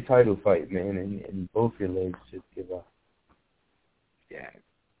get to your title fight, man, and both your legs just give up. Yeah.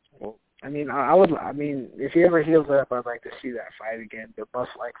 Well, I mean, if he ever heals up, I'd like to see that fight again. But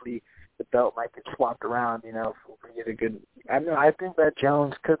most likely, the belt might get swapped around. You know, if we get a good. I think that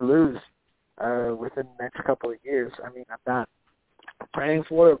Jones could lose within the next couple of years. I mean, I'm not praying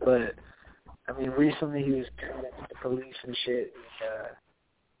for it, but I mean, recently he was turning into the police and shit. And,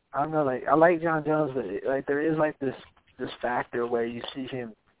 I don't know, like, I like John Jones, but like there is like this factor where you see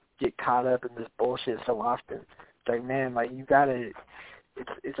him get caught up in this bullshit so often. It's like, man, like you gotta.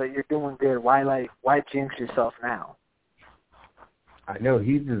 It's like you're doing good. Why jinx yourself now? I know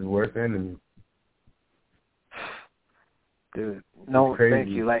he's his worst enemy. Dude, no, thank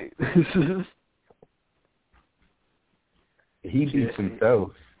you. Like, he beats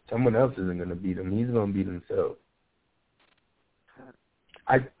himself. Someone else isn't gonna beat him. He's gonna beat himself.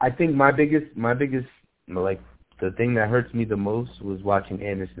 I think my biggest like the thing that hurts me the most was watching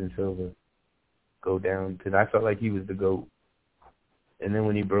Anderson Silva go down because I felt like he was the GOAT. And then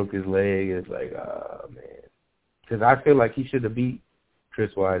when he broke his leg, it's like, oh, man. Because I feel like he should have beat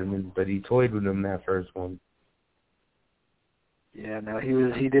Chris Weidman, but he toyed with him that first one. Yeah, no,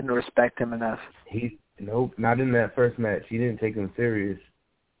 he didn't respect him enough. Nope, not in that first match. He didn't take him serious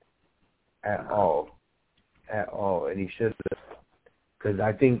at all. At all. And he should have. Because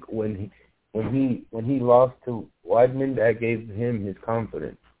I think when he lost to Weidman, that gave him his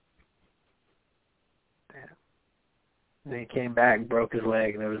confidence. And then he came back, broke his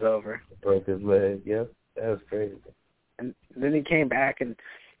leg, and it was over. Broke his leg, yep. That was crazy. And then he came back, and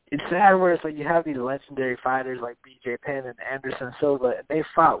it's sad where it's like you have these legendary fighters like BJ Penn and Anderson Silva, and they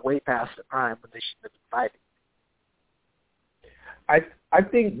fought way past the prime when they shouldn't have been fighting. I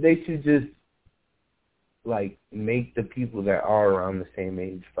think they should just, like, make the people that are around the same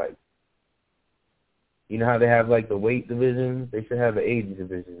age fight. You know how they have, like, the weight division? They should have the age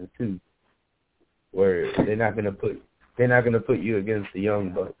division, too, where they're not going to put you against the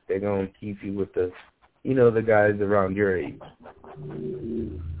young bucks. They're going to keep you with the, the guys around your age.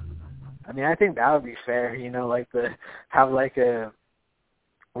 I mean, I think that would be fair. Have like a,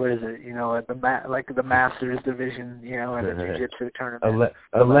 what is it? The Masters division. In the Jiu-Jitsu tournament.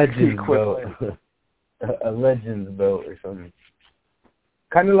 A Legends belt. A Legends belt or something.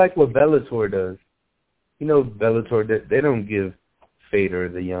 Kind of like what Bellator does. Bellator, they don't give Fader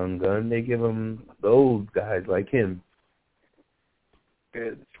the young gun. They give him the old guys like him.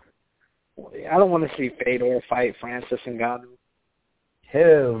 Good. I don't want to see Fedor fight Francis Ngannou.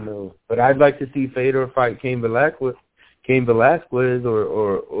 Hell no. But I'd like to see Fedor fight Cain Velasquez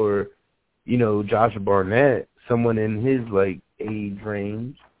or Josh Barnett, someone in his age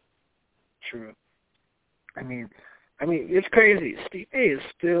range. True. I mean, it's crazy. Stipe is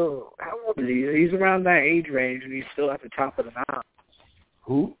still, how old is he? He's around that age range, and he's still at the top of the mountain.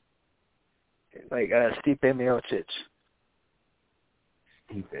 Who? Stipe Miocic.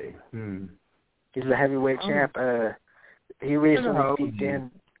 Stipe. He's the heavyweight champ. He recently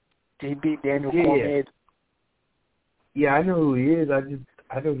beat Daniel Cormier. Yeah, I know who he is. I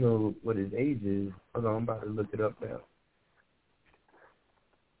don't know what his age is. Hold on, I'm about to look it up now.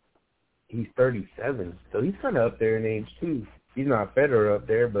 He's 37, so he's kind of up there in age too. He's not Federer up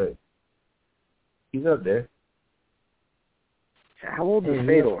there, but he's up there. How old is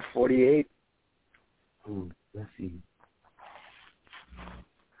Fedor? 48. Ooh, let's see.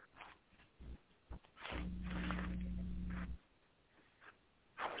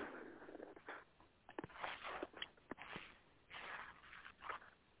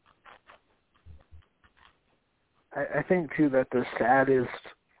 I think too that the saddest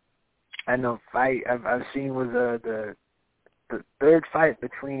fight I've seen was the third fight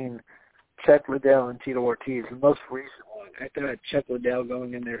between Chuck Liddell and Tito Ortiz, the most recent one. I thought Chuck Liddell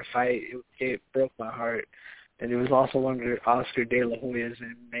going in there to fight, it broke my heart. And it was also under Oscar De La Hoya's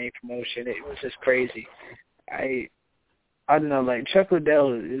MMA promotion. It was just crazy. I don't know, Chuck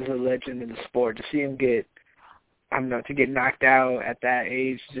Liddell is a legend in the sport. To see him get knocked out at that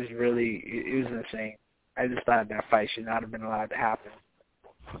age just really, it was insane. I just thought that fight should not have been allowed to happen.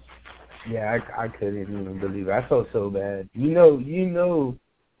 Yeah, I couldn't even believe it. I felt so bad.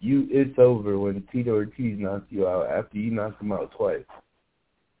 It's over when Tito Ortiz knocks you out after you knock him out twice.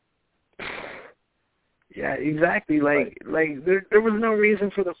 Yeah, exactly. Like there was no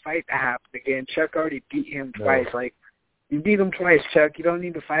reason for the fight to happen again. Chuck already beat him twice. Like, you beat him twice, Chuck. You don't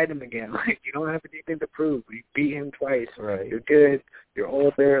need to fight him again. Like, you don't have anything to prove. You beat him twice. Right. You're good. You're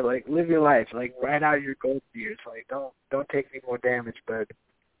older. Like, live your life. Like, ride out your gold years. Like, don't take any more damage. But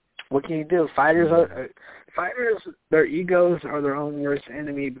what can you do? Fighters, their egos are their own worst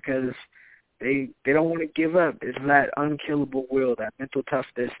enemy because they don't want to give up. It's that unkillable will, that mental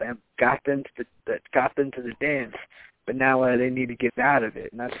toughness that got them to the dance. But now they need to get out of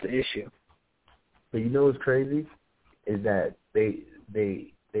it, and that's the issue. But you know what's crazy is that they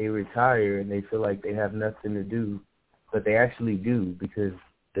retire and they feel like they have nothing to do, but they actually do, because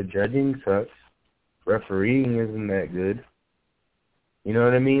the judging sucks, refereeing isn't that good. You know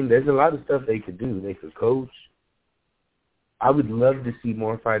what I mean? There's a lot of stuff they could do. They could coach. I would love to see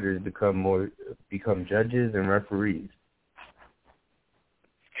more fighters become judges and referees.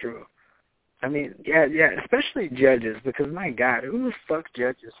 True. I mean, yeah, especially judges, because my God, who the fuck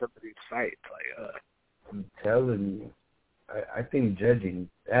judges some of these fights? Like, I'm telling you, I think judging,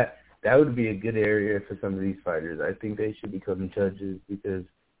 that would be a good area for some of these fighters. I think they should become judges because,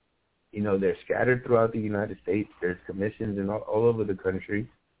 you know, they're scattered throughout the United States. There's commissions in all over the country.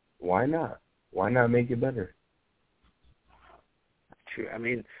 Why not? Why not make it better? True. I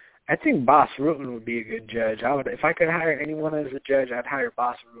mean, I think Boss Rutan would be a good judge. If I could hire anyone as a judge, I'd hire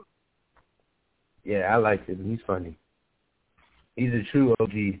Boss Rutan. Yeah, I like him. He's funny. He's a true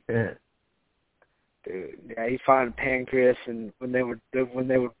OG. Dude, yeah, he fought Pancreas, and when they would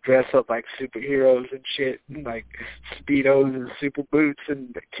dress up like superheroes and shit, and like speedos and super boots,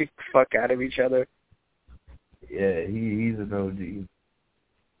 and kick the fuck out of each other. Yeah, he's an OG.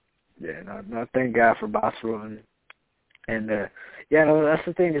 Yeah, no, thank God for Boss Rutan. And yeah, no, that's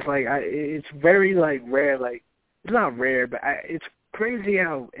the thing. It's like it's very like rare. Like, it's not rare, but it's crazy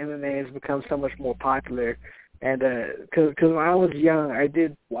how MMA has become so much more popular. And because when I was young, I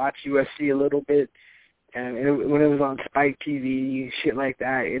did watch UFC a little bit, and when it was on Spike TV, shit like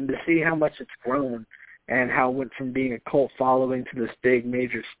that, and to see how much it's grown and how it went from being a cult following to this big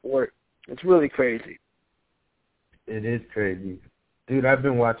major sport, it's really crazy. It is crazy, dude. I've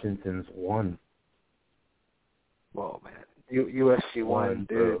been watching since 1. Whoa, man. UFC 1, dude.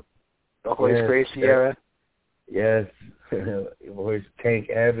 Bro. The Hoist Gracie era? Yes. Hoist Tank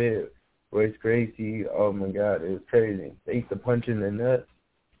Abbott, Hoist Gracie. Oh, my God. It was crazy. They used to punch in the nuts.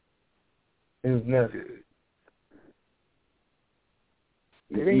 It was nuts.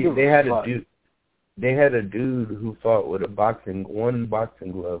 They had a dude who fought with one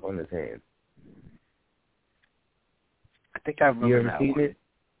boxing glove on his hand. I think I remember that one. You ever seen it?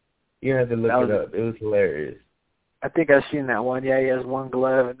 You have to look it up. It was hilarious. I think I've seen that one. Yeah, he has one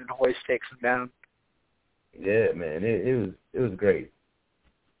glove, and then Hoist takes him down. Yeah, man, it was great.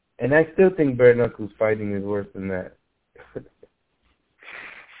 And I still think bare knuckles fighting is worse than that.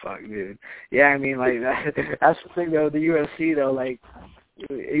 Fuck, dude. Yeah, I mean, like, that's the thing, though. The UFC, though, like,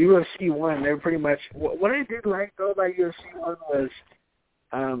 UFC 1, they're pretty much, what I did like, though, about UFC 1 was,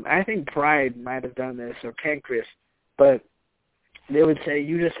 I think Pride might have done this, or Pancreas, but they would say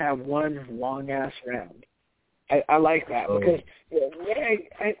you just have one long-ass round. I like that because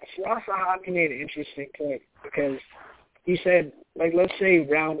Ross Sahabi made an interesting point because he said, like, let's say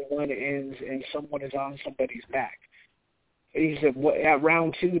round 1 ends and someone is on somebody's back. And he said, at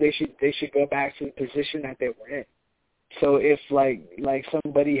round 2 they should go back to the position that they were in. So if like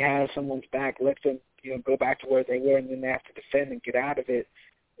somebody has someone's back, let them go back to where they were, and then they have to defend and get out of it.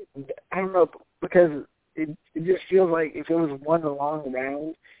 I don't know, because it just feels like if it was one long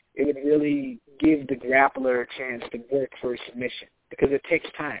round, it would really give the grappler a chance to work for a submission because it takes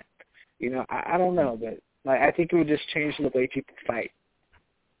time. I don't know, but like, I think it would just change the way people fight.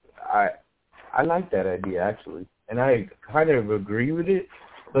 I like that idea, actually, and I kind of agree with it.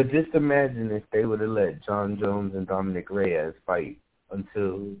 But just imagine if they would have let John Jones and Dominic Reyes fight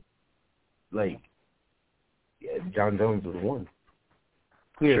until, John Jones would have won.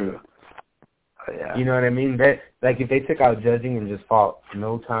 Clearly. True. Yeah. You know what I mean? That, like, if they took out judging and just fought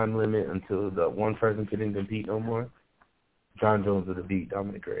no time limit until the one person couldn't compete no more, John Jones would have beat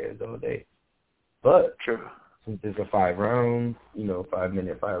Dominic Reyes all day. But true, since it's a 5-round,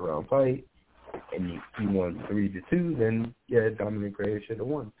 5-minute 5-round fight, and he won 3-2, then yeah, Dominic Reyes should have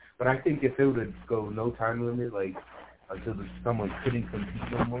won. But I think if it would go no time limit, like until someone couldn't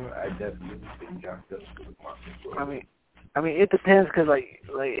compete no more, I definitely think John Jones would have won. I mean, it depends because like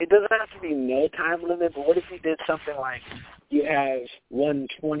it doesn't have to be no time limit. But what if you did something like you have one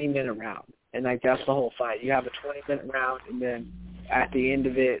 20-minute round, and like that's the whole fight. You have a 20-minute round, and then at the end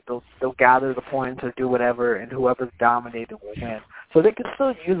of it, they'll gather the points or do whatever, and whoever's dominated will win. So they could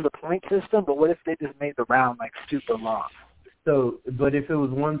still use the point system, but what if they just made the round like super long? So, but if it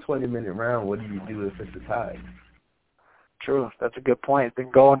was 120-minute round, what do you do if it's a tie? True, that's a good point. Then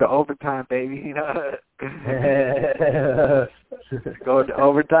go into overtime, baby. You know, go into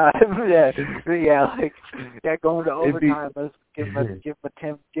overtime. Go into overtime. Let's give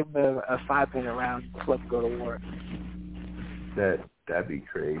him a 5-minute round. Let's go to war. That'd be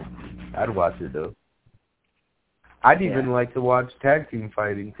crazy. I'd watch it though. I'd even like to watch tag team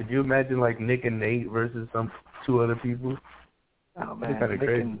fighting. Could you imagine like Nick and Nate versus two other people? Oh man, kind of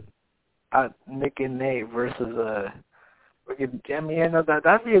crazy. Nick and Nate versus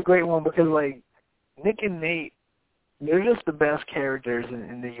that'd be a great one because like Nick and Nate, they're just the best characters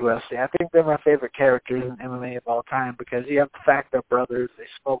in the UFC. I think they're my favorite characters in MMA of all time because you have the fact they're brothers, they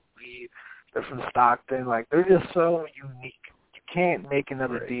smoke weed, they're from Stockton, like they're just so unique. You can't make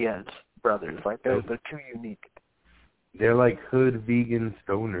another Diaz brothers. Like they're too unique. They're like hood vegan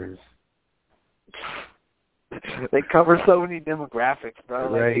stoners. They cover so many demographics, bro.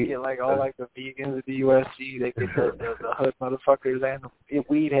 Like right. They get like all like the vegans at the UFC. They get the hood motherfuckers and the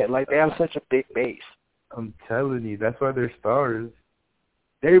weed head. Like they have such a big base. I'm telling you, that's why they're stars.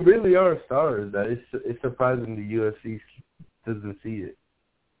 They really are stars. That it's surprising the UFC doesn't see it.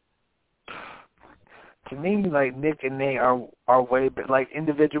 To me, like Nick and Nate are way like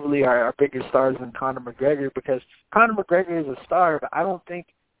individually are bigger stars than Conor McGregor because Conor McGregor is a star, but I don't think.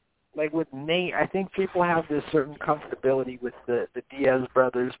 Like with Nate, I think people have this certain comfortability with the Diaz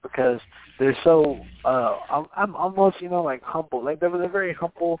brothers because they're so I'm almost like humble. Like they're very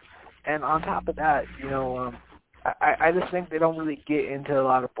humble, and on top of that, I just think they don't really get into a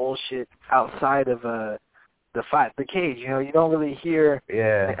lot of bullshit outside of the cage. You don't really hear.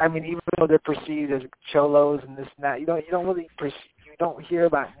 Yeah. I mean, even though they're perceived as cholos and this and that, you don't hear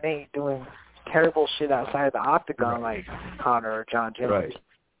about Nate doing terrible shit outside the octagon like Conor or John Jones. Right.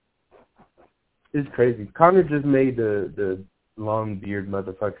 It's crazy. Conor just made the long beard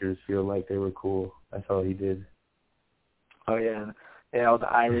motherfuckers feel like they were cool. That's all he did. Oh yeah, all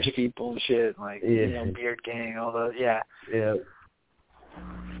the Irish people and shit, like beard gang, all the Yeah.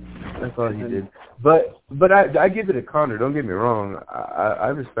 That's all he did. But I give it to Conor. Don't get me wrong. I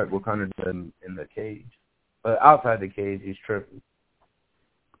respect what Conor did in the cage, but outside the cage, he's tripping.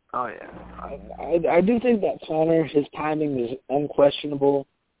 Oh yeah, I do think that Conor, his timing is unquestionable.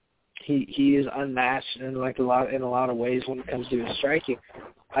 He is unmatched in a lot of ways when it comes to his striking.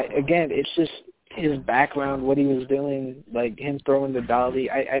 Again, it's just his background, what he was doing, like him throwing the dolly.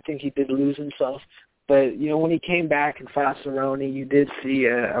 I think he did lose himself, but when he came back and fought Cerrone, you did see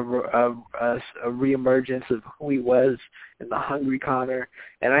a reemergence of who he was in the hungry Conor,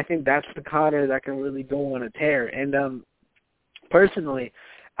 and I think that's the Conor that can really go on a tear. And personally,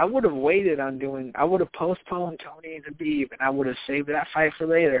 I would have I would have postponed Tony and Khabib, and I would have saved that fight for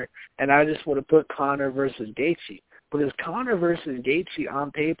later, and I just would have put Conor versus Gaethje. But as Conor versus Gaethje on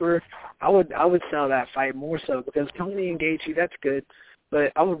paper, I would sell that fight more so because Tony and Gaethje, that's good,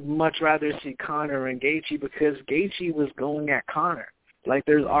 but I would much rather see Conor and Gaethje because Gaethje was going at Conor. Like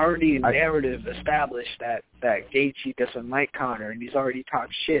there's already a narrative established that Gaethje doesn't like Conor, and he's already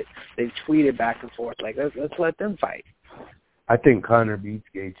talked shit. They've tweeted back and forth. Like let's let them fight. I think Conor beats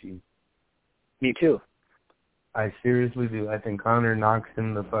Gaethje. Me too. I seriously do. I think Conor knocks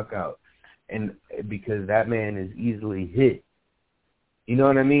him the fuck out. And because that man is easily hit. You know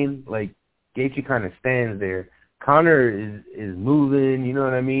what I mean? Like, Gaethje kind of stands there. Conor is moving, you know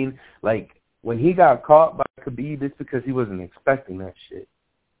what I mean? Like, when he got caught by Khabib, it's because he wasn't expecting that shit.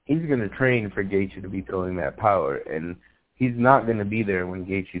 He's going to train for Gaethje to be throwing that power. And he's not going to be there when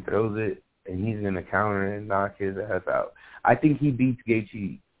Gaethje throws it. And he's going to counter and knock his ass out. I think he beats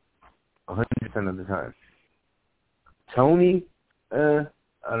Gaethje 100% of the time. Tony, I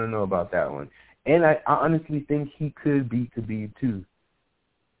don't know about that one. And I honestly think he could beat Khabib too.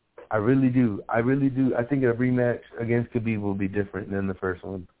 I really do. I think a rematch against Khabib will be different than the first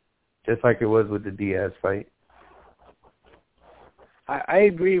one. Just like it was with the Diaz fight. I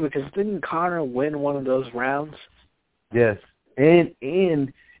agree because didn't Conor win one of those rounds? Yes. And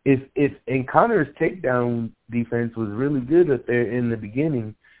if Conor's takedown defense was really good up there in the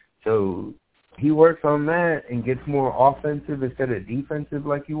beginning, so he works on that and gets more offensive instead of defensive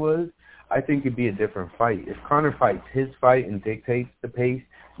like he was, I think it'd be a different fight. If Conor fights his fight and dictates the pace,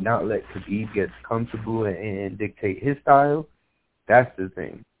 not let Khabib get comfortable and dictate his style, that's the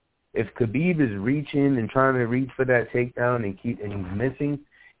thing. If Khabib is reaching and trying to reach for that takedown and he's missing,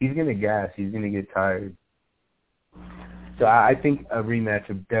 he's going to gas. He's going to get tired. So I think a rematch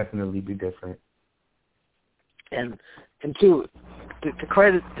would definitely be different. And to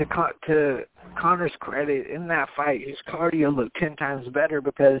credit to Conor's credit, in that fight, his cardio looked 10 times better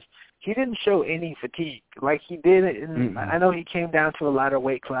because he didn't show any fatigue like he did. I know he came down to a lighter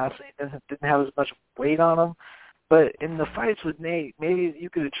weight class. He didn't have as much weight on him. But in the fights with Nate, maybe you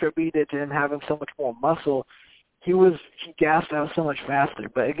could attribute it to him having so much more muscle. He gassed out so much faster.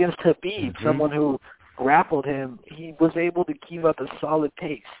 But against Khabib, someone who grappled him, he was able to keep up a solid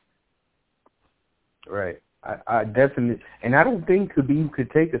pace. Right. I definitely, and I don't think Khabib could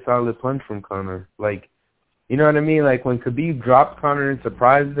take a solid punch from Conor. Like, you know what I mean? Like when Khabib dropped Conor and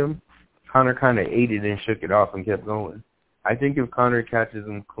surprised him, Conor kind of ate it and shook it off and kept going. I think if Conor catches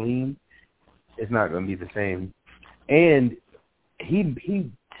him clean, it's not going to be the same. And he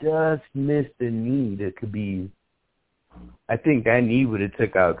just missed the knee to Khabib. I think that knee would have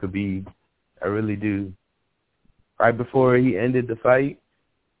took out Khabib. I really do. Right before he ended the fight,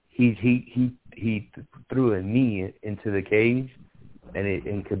 he threw a knee into the cage,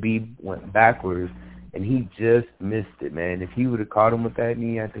 and Khabib went backwards, and he just missed it, man. If he would have caught him with that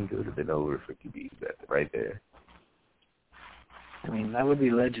knee, I think it would have been over for Khabib right there. I mean, that would be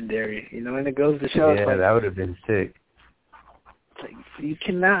legendary, you know, and it goes to show. Yeah, that would have been sick. It's like, you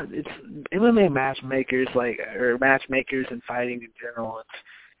cannot, it's MMA matchmakers, or matchmakers and fighting in general,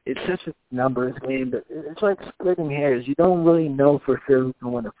 it's such a numbers game, but it's like splitting hairs. You don't really know for sure who's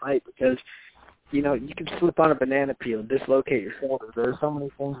going to win a fight because, you know, you can slip on a banana peel, dislocate your shoulder. There are so many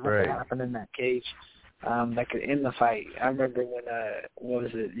things that can happen in that cage that could end the fight. I remember when,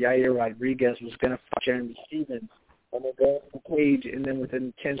 Yair Rodriguez was going to fight Jeremy Stevens, and they go into the cage, and then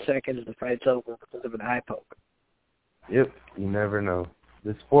within 10 seconds, the fight's over because of an eye poke. Yep, you never know.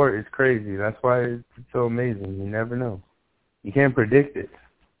 The sport is crazy. That's why it's so amazing. You never know. You can't predict it.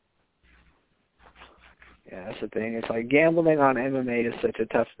 Yeah, that's the thing. It's like gambling on MMA is such a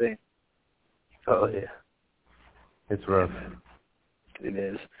tough thing. Oh, yeah. It's rough. It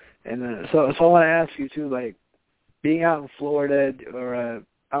is. And so I want to ask you, too, like, being out in Florida or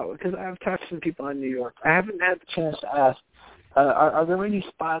because I've talked to some people in New York. I haven't had the chance to ask, are there any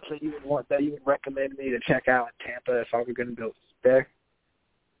spots that you would recommend me to check out in Tampa if I were going to go there?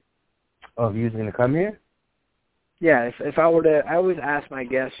 Oh, if you was going to come here? Yeah, if I were to, I always ask my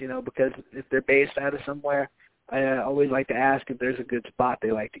guests, you know, because if they're based out of somewhere, I always like to ask if there's a good spot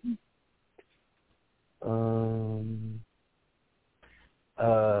they like to eat.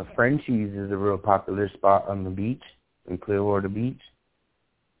 Frenchie's is a real popular spot on the beach, in Clearwater Beach.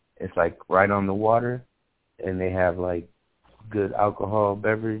 It's like right on the water, and they have like good alcohol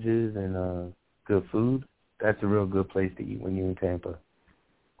beverages and good food. That's a real good place to eat when you're in Tampa.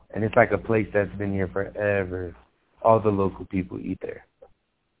 And it's like a place that's been here forever. All the local people eat there.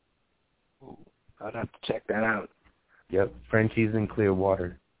 I'd have to check that out. Yep, Frenchie's in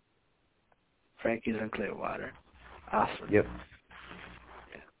Clearwater. Frankie's in Clearwater. Awesome. Yep.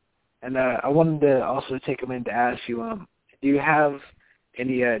 And I wanted to also take a minute to ask you, do you have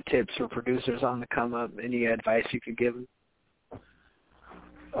any tips for producers on the come up? Any advice you could give them?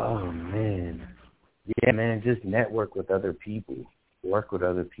 Oh, man. Yeah, man, just network with other people. Work with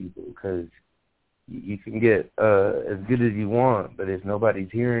other people, because you can get as good as you want, but if nobody's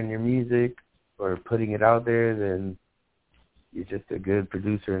hearing your music or putting it out there, then you're just a good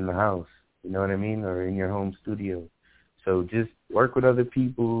producer in the house, you know what I mean, or in your home studio. So just work with other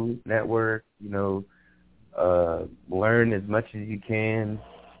people, network, you know, learn as much as you can,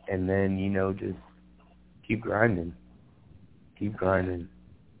 and then, you know, just keep grinding. Keep grinding.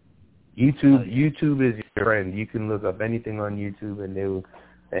 YouTube is your friend. You can look up anything on YouTube, and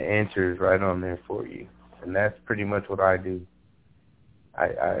the answer is right on there for you. And that's pretty much what I do.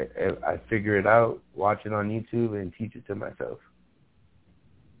 I figure it out, watch it on YouTube, and teach it to myself.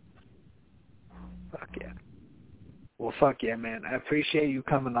 Fuck yeah. Well, fuck yeah, man. I appreciate you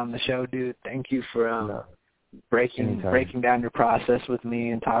coming on the show, dude. Thank you for breaking down your process with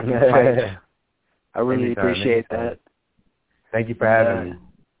me and talking fights. I really appreciate that. Thank you for having me.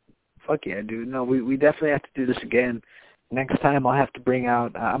 Fuck yeah, dude. No, we definitely have to do this again. Next time I'll have to bring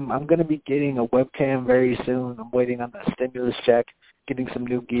out, I'm going to be getting a webcam very soon. I'm waiting on the stimulus check, getting some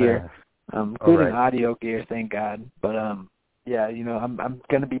new gear, including audio gear, thank God. But, yeah, you know, I'm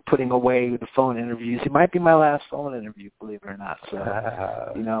going to be putting away the phone interviews. It might be my last phone interview, believe it or not. So,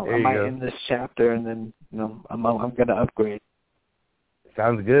 you know, I might end this chapter, and then, you know, I'm going to upgrade.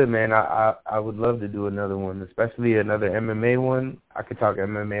 Sounds good, man. I would love to do another one, especially another MMA one. I could talk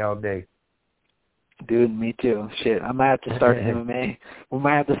MMA all day. Dude, me too. Shit, I might have to start an MMA. We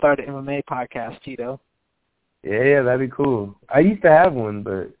might have to start an MMA podcast, Tito. Yeah, that'd be cool. I used to have one,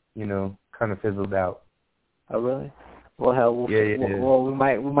 but, you know, kind of fizzled out. Oh, really? Well, hell, well,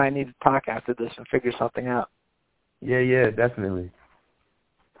 we might need to talk after this and figure something out. Yeah, definitely.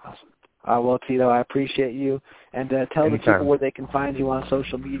 Awesome. Well, Tito, I appreciate you. And tell Anytime. the people where they can find you on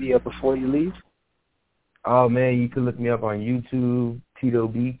social media before you leave. Oh, man, you can look me up on YouTube, Tito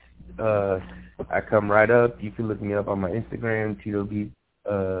Beats. I come right up. You can look me up on my Instagram, Tito Beats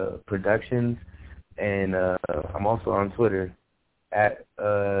Productions. And I'm also on Twitter at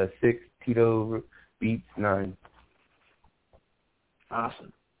 6 Tito Beats 9.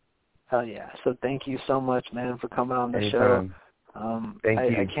 Awesome. Hell yeah. So thank you so much, man, for coming on the Anytime. show. Thank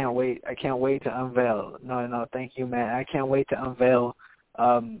you. I can't wait. I can't wait to unveil. No, thank you, man. I can't wait to unveil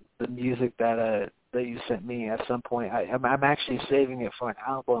the music that you sent me at some point. I'm actually saving it for an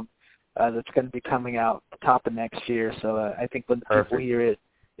album that's going to be coming out top of next year. So I think when people hear it,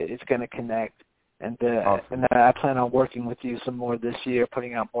 it's going to connect. And awesome. and I plan on working with you some more this year,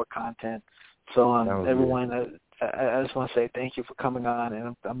 putting out more content. So everyone, I just want to say thank you for coming on, and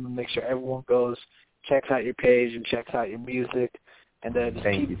I'm going to make sure everyone goes, checks out your page and checks out your music. And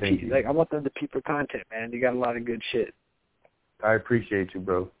thank you. Like, I want them to peep your content, man. You got a lot of good shit. I appreciate you,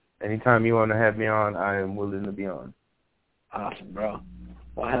 bro. Anytime you want to have me on, I am willing to be on. Awesome, bro.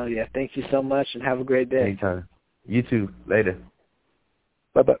 Well, hell yeah. Thank you so much, and have a great day. Anytime. You too. Later.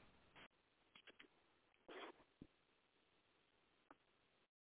 Bye-bye.